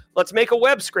imports, like let's make a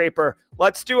web scraper,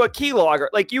 let's do a keylogger.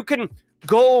 Like you can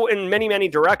go in many, many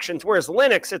directions. Whereas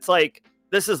Linux, it's like,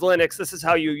 this is Linux, this is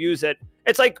how you use it.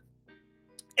 It's like,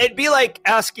 it'd be like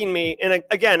asking me, and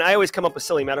again, I always come up with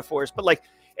silly metaphors, but like,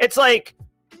 it's like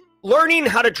learning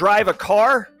how to drive a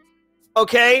car,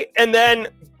 okay? And then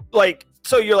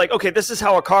so you're like, okay, this is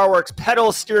how a car works,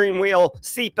 pedal, steering wheel,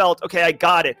 seatbelt, okay, I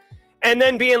got it. And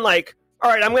then being like, all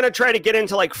right, I'm going to try to get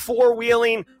into like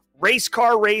four-wheeling, race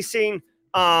car racing,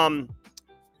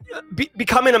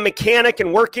 becoming a mechanic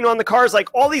and working on the cars, like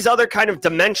all these other kind of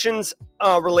dimensions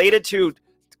related to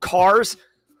cars.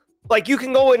 Like you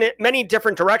can go in many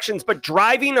different directions, but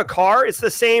driving a car, it's the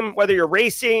same whether you're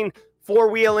racing,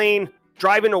 four-wheeling,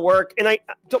 driving to work. And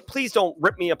please don't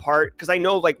rip me apart, because I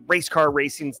know like race car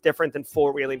racing is different than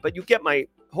four-wheeling, but you get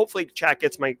hopefully chat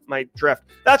gets my drift.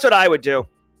 That's what I would do.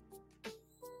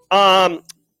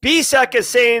 BSEC is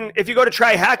saying if you go to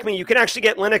Try Hack Me, you can actually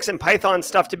get Linux and Python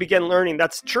stuff to begin learning.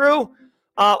 That's true.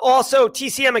 Also,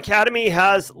 TCM Academy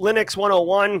has Linux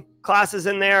 101 classes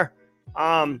in there.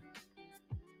 All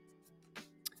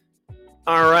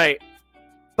right.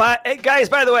 But hey, guys,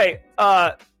 by the way,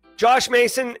 Josh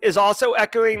Mason is also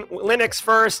echoing Linux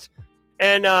first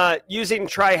and using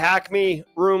Try Hack Me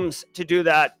rooms to do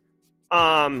that.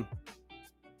 Not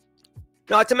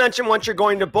to mention, once you're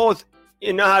going to both,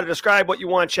 you know how to describe what you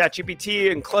want,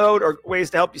 ChatGPT and Claude, or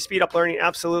ways to help you speed up learning.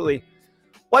 Absolutely.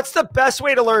 What's the best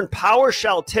way to learn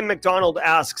PowerShell? Tim McDonald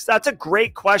asks. That's a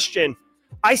great question.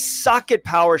 I suck at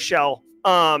PowerShell.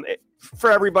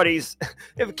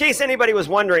 In case anybody was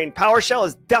wondering, PowerShell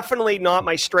is definitely not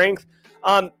my strength.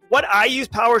 What I use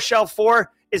PowerShell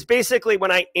for is basically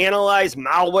when I analyze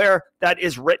malware that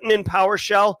is written in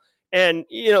PowerShell. And,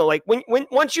 like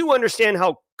once you understand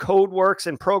how code works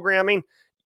and programming,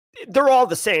 they're all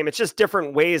the same. It's just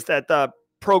different ways that the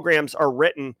programs are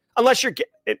written. Unless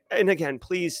and again,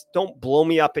 please don't blow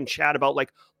me up in chat about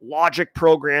like logic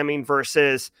programming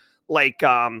versus like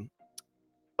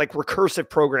recursive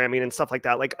programming and stuff like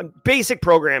that. Like basic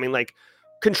programming, like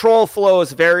control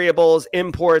flows, variables,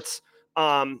 imports,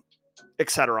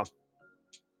 etc.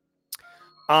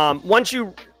 Once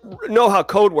you know how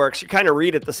code works, you kind of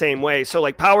read it the same way. So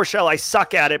like PowerShell, I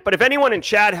suck at it. But if anyone in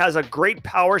chat has a great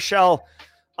PowerShell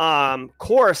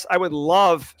course, I would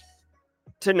love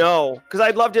to know, because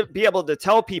I'd love to be able to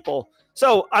tell people.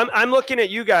 So I'm looking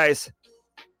at you guys.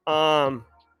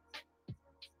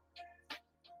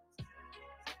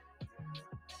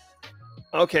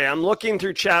 Okay, I'm looking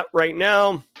through chat right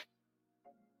now.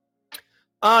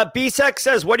 BSEC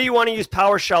says, what do you want to use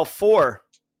PowerShell for?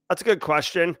 That's a good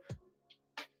question.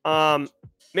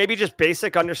 Maybe just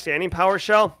basic understanding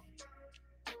PowerShell.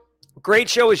 Great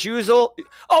show as usual.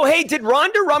 Oh, hey, did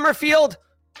Rhonda Rummerfield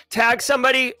tag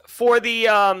somebody for the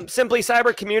Simply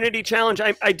Cyber Community Challenge?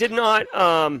 I did not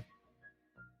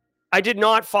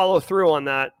follow through on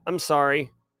that. I'm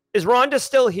sorry. Is Rhonda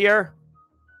still here?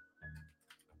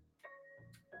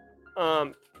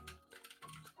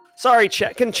 Sorry,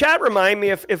 chat. Can chat remind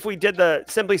me if we did the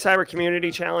Simply Cyber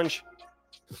Community Challenge?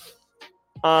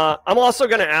 I'm also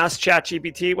going to ask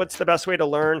ChatGPT what's the best way to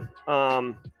learn.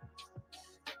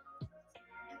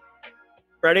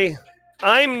 Ready?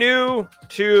 I'm new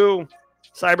to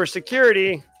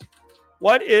cybersecurity.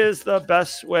 What is the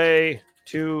best way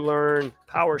to learn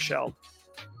PowerShell?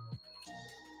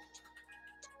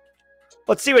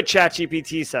 Let's see what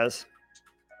ChatGPT says.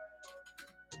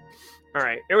 All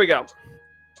right, here we go.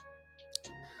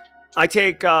 I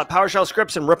take PowerShell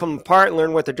scripts and rip them apart and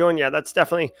learn what they're doing. Yeah, that's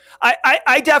definitely.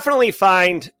 I definitely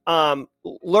find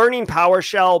learning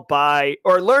PowerShell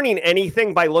or learning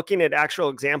anything by looking at actual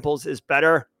examples is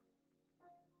better.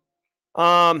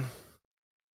 Yeah,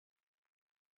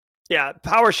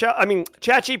 PowerShell. I mean,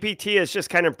 ChatGPT is just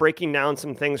kind of breaking down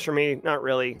some things for me. Not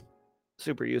really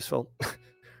super useful.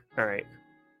 All right.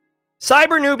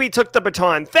 Cyber Newbie took the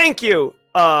baton. Thank you,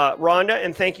 Rhonda,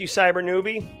 and thank you, Cyber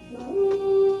Newbie.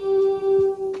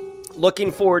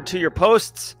 Looking forward to your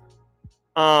posts.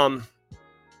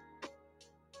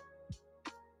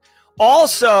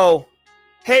 Also,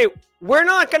 hey, we're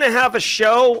not going to have a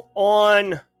show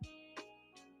on...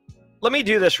 Let me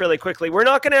do this really quickly. We're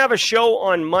not going to have a show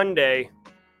on Monday.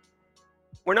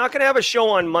 But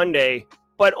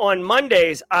on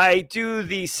Mondays, I do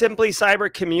the Simply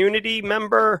Cyber community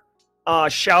member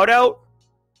shout out.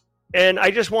 And I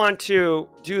just want to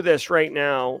do this right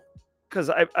now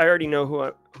because I already know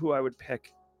who I would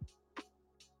pick.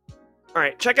 All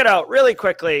right, check it out really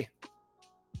quickly.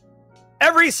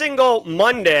 Every single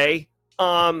Monday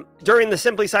during the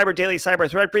Simply Cyber Daily Cyber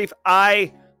Threat Brief,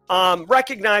 I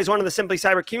recognize one of the Simply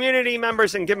Cyber community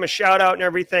members and give them a shout out and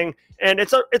everything. And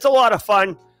it's a lot of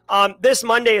fun. This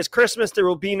Monday is Christmas. There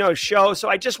will be no show. So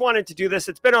I just wanted to do this.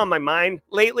 It's been on my mind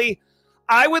lately.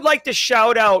 I would like to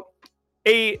shout out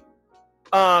a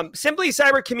Simply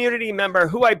Cyber community member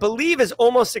who I believe is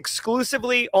almost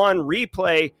exclusively on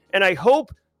replay. And I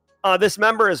hope this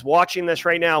member is watching this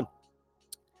right now.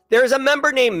 There's a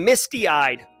member named Misty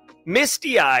Eyed.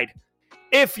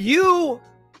 If you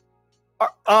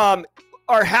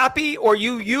are happy or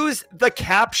you use the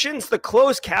captions, the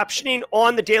closed captioning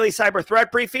on the Daily Cyber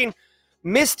Threat Briefing,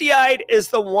 Misty Eyed is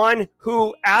the one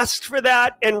who asked for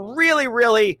that and really,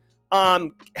 really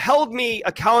held me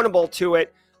accountable to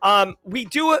it. We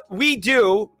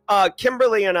do,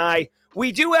 Kimberly and I,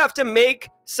 we do have to make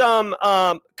some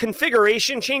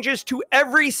configuration changes to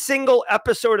every single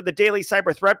episode of the Daily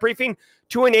Cyber Threat Briefing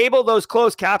to enable those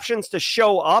closed captions to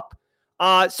show up.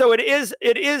 So it is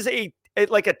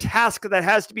like a task that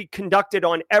has to be conducted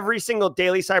on every single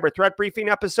Daily Cyber Threat Briefing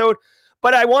episode.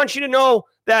 But I want you to know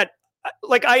that,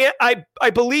 like, I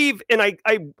believe and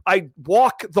I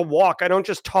walk the walk. I don't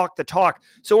just talk the talk.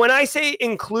 So when I say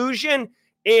inclusion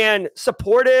and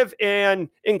supportive and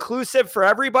inclusive for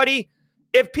everybody,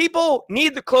 if people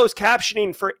need the closed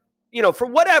captioning for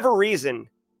whatever reason,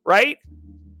 right?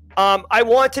 I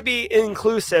want to be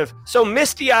inclusive. So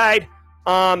Misty Eyed,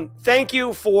 thank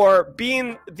you for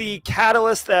being the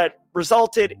catalyst that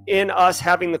resulted in us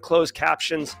having the closed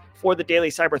captions for the Daily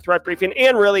Cyber Threat Briefing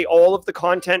and really all of the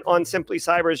content on Simply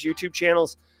Cyber's YouTube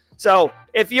channels. So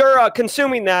if you're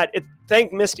consuming that,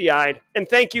 thank Misty Eyed, and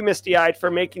thank you, Misty Eyed, for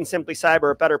making Simply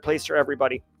Cyber a better place for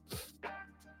everybody.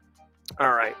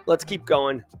 All right, let's keep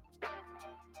going.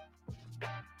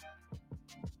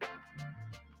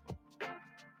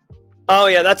 Oh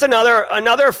yeah, that's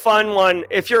another fun one.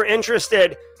 If you're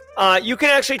interested, you can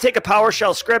actually take a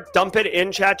PowerShell script, dump it in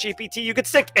ChatGPT. You could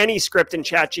stick any script in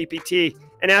ChatGPT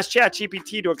and ask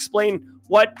ChatGPT to explain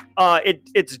what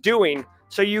it's doing.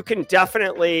 So you can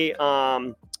definitely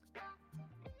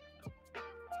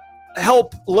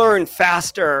help learn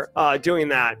faster doing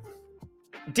that.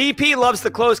 DP loves the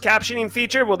closed captioning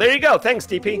feature. Well, there you go. Thanks,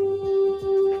 DP.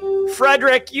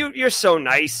 Frederick, you're so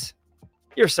nice.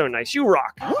 You're so nice. You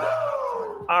rock.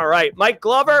 All right. Mike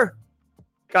Glover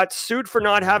got sued for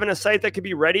not having a site that could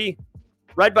be read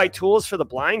by tools for the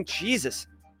blind. Jesus.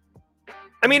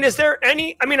 I mean,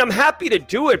 I'm happy to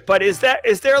do it, but is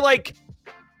there like,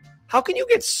 how can you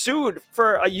get sued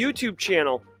for a YouTube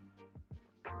channel?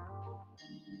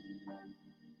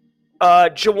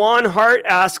 Jawan Hart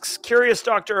asks, curious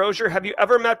Dr. Ogier, have you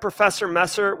ever met Professor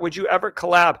Messer? Would you ever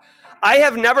collab? I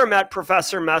have never met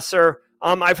Professor Messer.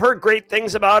 I've heard great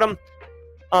things about him.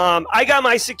 I got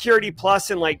my Security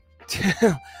Plus in like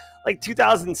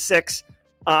 2006.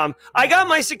 I got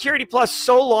my Security Plus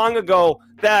so long ago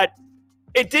that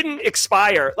it didn't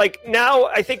expire. Like now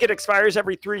I think it expires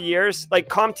every 3 years. Like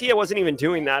CompTIA wasn't even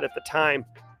doing that at the time.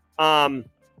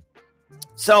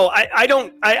 So I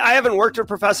haven't worked with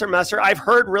Professor Messer. I've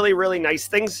heard really, really nice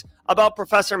things about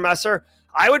Professor Messer.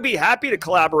 I would be happy to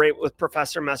collaborate with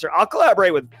Professor Messer. I'll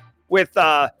collaborate with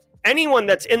anyone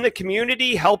that's in the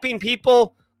community helping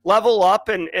people level up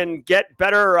and get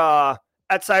better at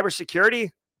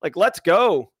cybersecurity, like, let's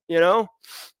go, you know?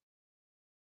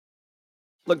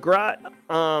 LeGrat,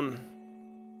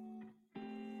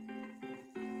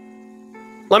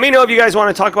 let me know if you guys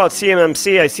want to talk about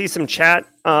CMMC. I see some chat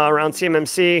around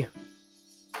CMMC.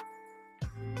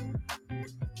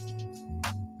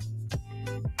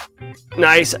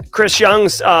 Nice. Chris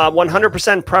Young's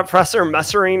 100% Professor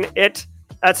Messering it.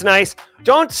 That's nice.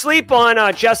 Don't sleep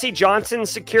on Jesse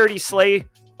Johnson's Slaying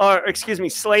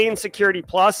Security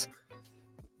Plus.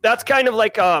 That's kind of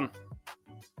like, I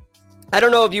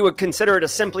don't know if you would consider it a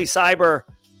Simply Cyber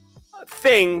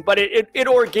thing, but it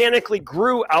organically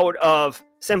grew out of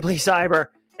Simply Cyber,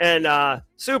 and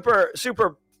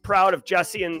super proud of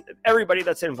Jesse and everybody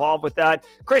that's involved with that.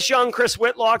 Chris Young, Chris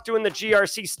Whitlock doing the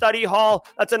GRC study hall.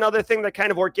 That's another thing that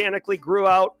kind of organically grew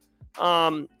out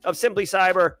of Simply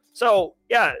Cyber. So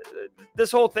yeah,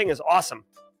 this whole thing is awesome.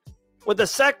 With the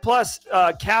Sec Plus,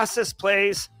 Cassis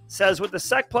Plays says, would the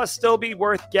Sec Plus still be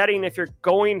worth getting if you're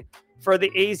going for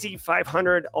the AZ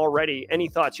 500 already? Any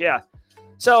thoughts? Yeah.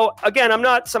 So again, I'm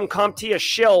not some CompTIA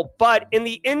shill, but in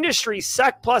the industry,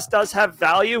 Sec Plus does have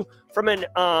value from an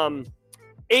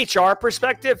HR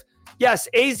perspective. Yes,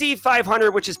 AZ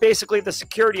 500, which is basically the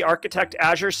Security Architect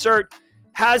Azure cert,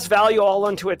 has value all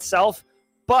unto itself,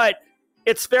 but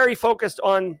it's very focused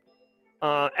on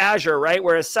Azure, right?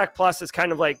 Whereas Sec Plus is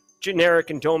kind of like generic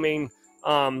and domains,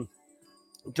 you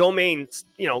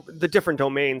know, the different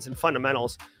domains and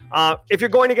fundamentals. If you're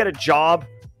going to get a job,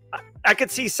 I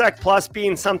could see Sec Plus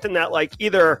being something that like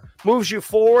either moves you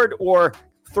forward or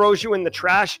throws you in the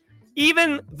trash,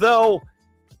 even though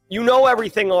you know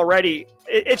everything already.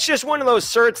 It's just one of those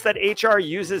certs that HR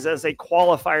uses as a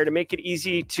qualifier to make it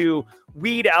easy to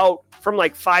weed out from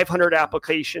like 500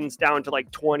 applications down to like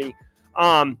 20.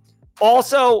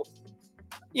 Also,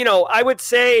 you know, I would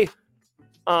say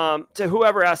to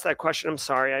whoever asked that question, I'm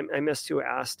sorry, I missed who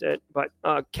asked it, but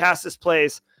Cassis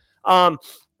Plays,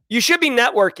 you should be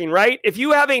networking, right? If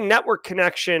you have a network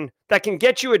connection that can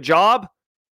get you a job,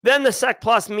 then the Sec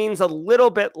Plus means a little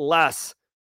bit less.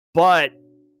 But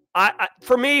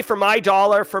for me, for my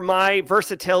dollar, for my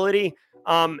versatility,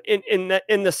 in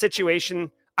the situation,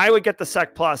 I would get the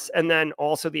Sec Plus and then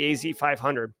also the AZ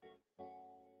 500.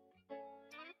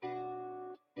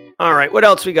 All right, what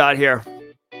else we got here?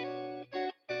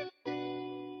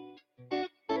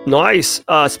 Nice.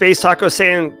 Space Taco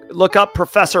saying, look up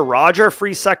Professor Roger,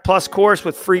 free Sec Plus course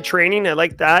with free training. I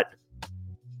like that.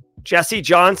 Jesse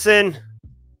Johnson,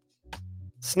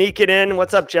 sneak it in.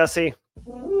 What's up, Jesse?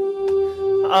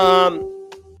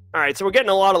 All right, so we're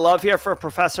getting a lot of love here for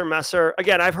Professor Messer.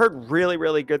 Again, I've heard really,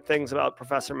 really good things about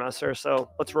Professor Messer, so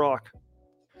let's rock.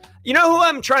 You know who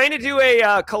I'm trying to do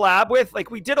a collab with? Like,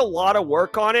 we did a lot of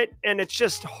work on it, and it's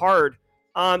just hard.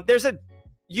 There's a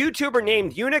YouTuber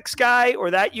named Unix Guy,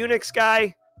 or that Unix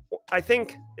Guy. I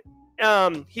think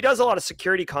he does a lot of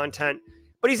security content,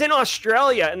 but he's in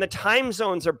Australia, and the time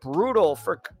zones are brutal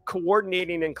for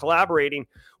coordinating and collaborating.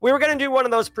 We were going to do one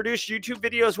of those produced YouTube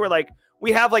videos where, like,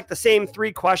 we have like the same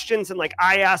 3 questions, and like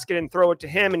I ask it and throw it to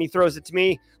him, and he throws it to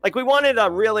me. Like, we wanted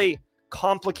a really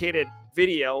complicated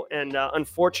video, and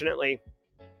unfortunately,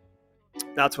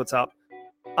 that's what's up.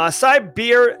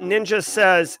 Cyber Ninja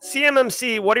says,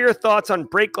 CMMC, what are your thoughts on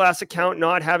break glass account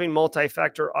not having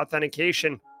multi-factor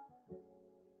authentication?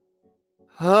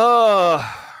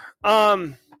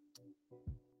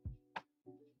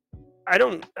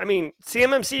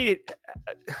 CMMC,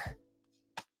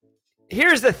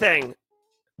 here's the thing.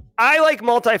 I like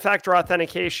multi-factor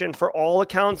authentication for all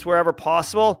accounts wherever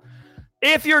possible.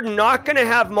 If you're not going to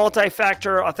have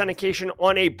multi-factor authentication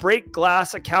on a break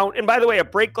glass account, and by the way, a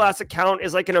break glass account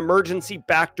is like an emergency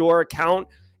backdoor account.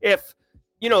 If,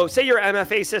 you know, say your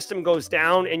MFA system goes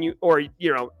down and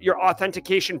your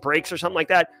authentication breaks or something like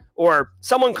that, or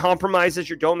someone compromises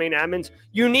your domain admins,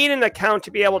 you need an account to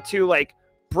be able to like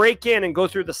break in and go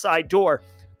through the side door.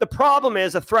 The problem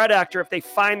is a threat actor, if they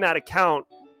find that account,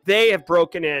 they have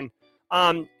broken in.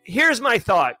 Here's my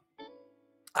thought.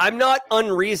 I'm not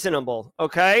unreasonable,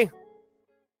 okay?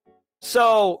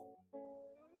 So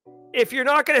if you're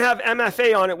not going to have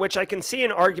MFA on it, which I can see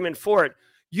an argument for it,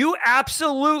 you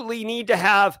absolutely need to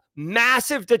have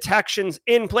massive detections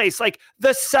in place. Like,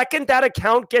 the second that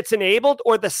account gets enabled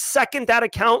or the second that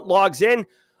account logs in,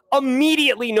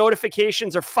 immediately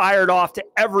notifications are fired off to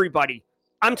everybody.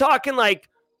 I'm talking like,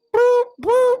 boop,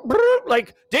 boop, boop,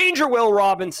 like Danger Will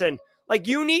Robinson. Like,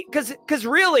 you need, because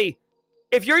really,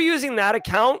 if you're using that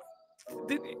account,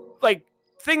 like,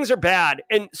 things are bad.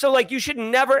 And so, like, you should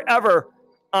never, ever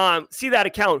see that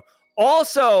account.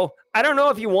 Also, I don't know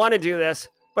if you want to do this,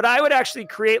 but I would actually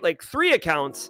create like 3 accounts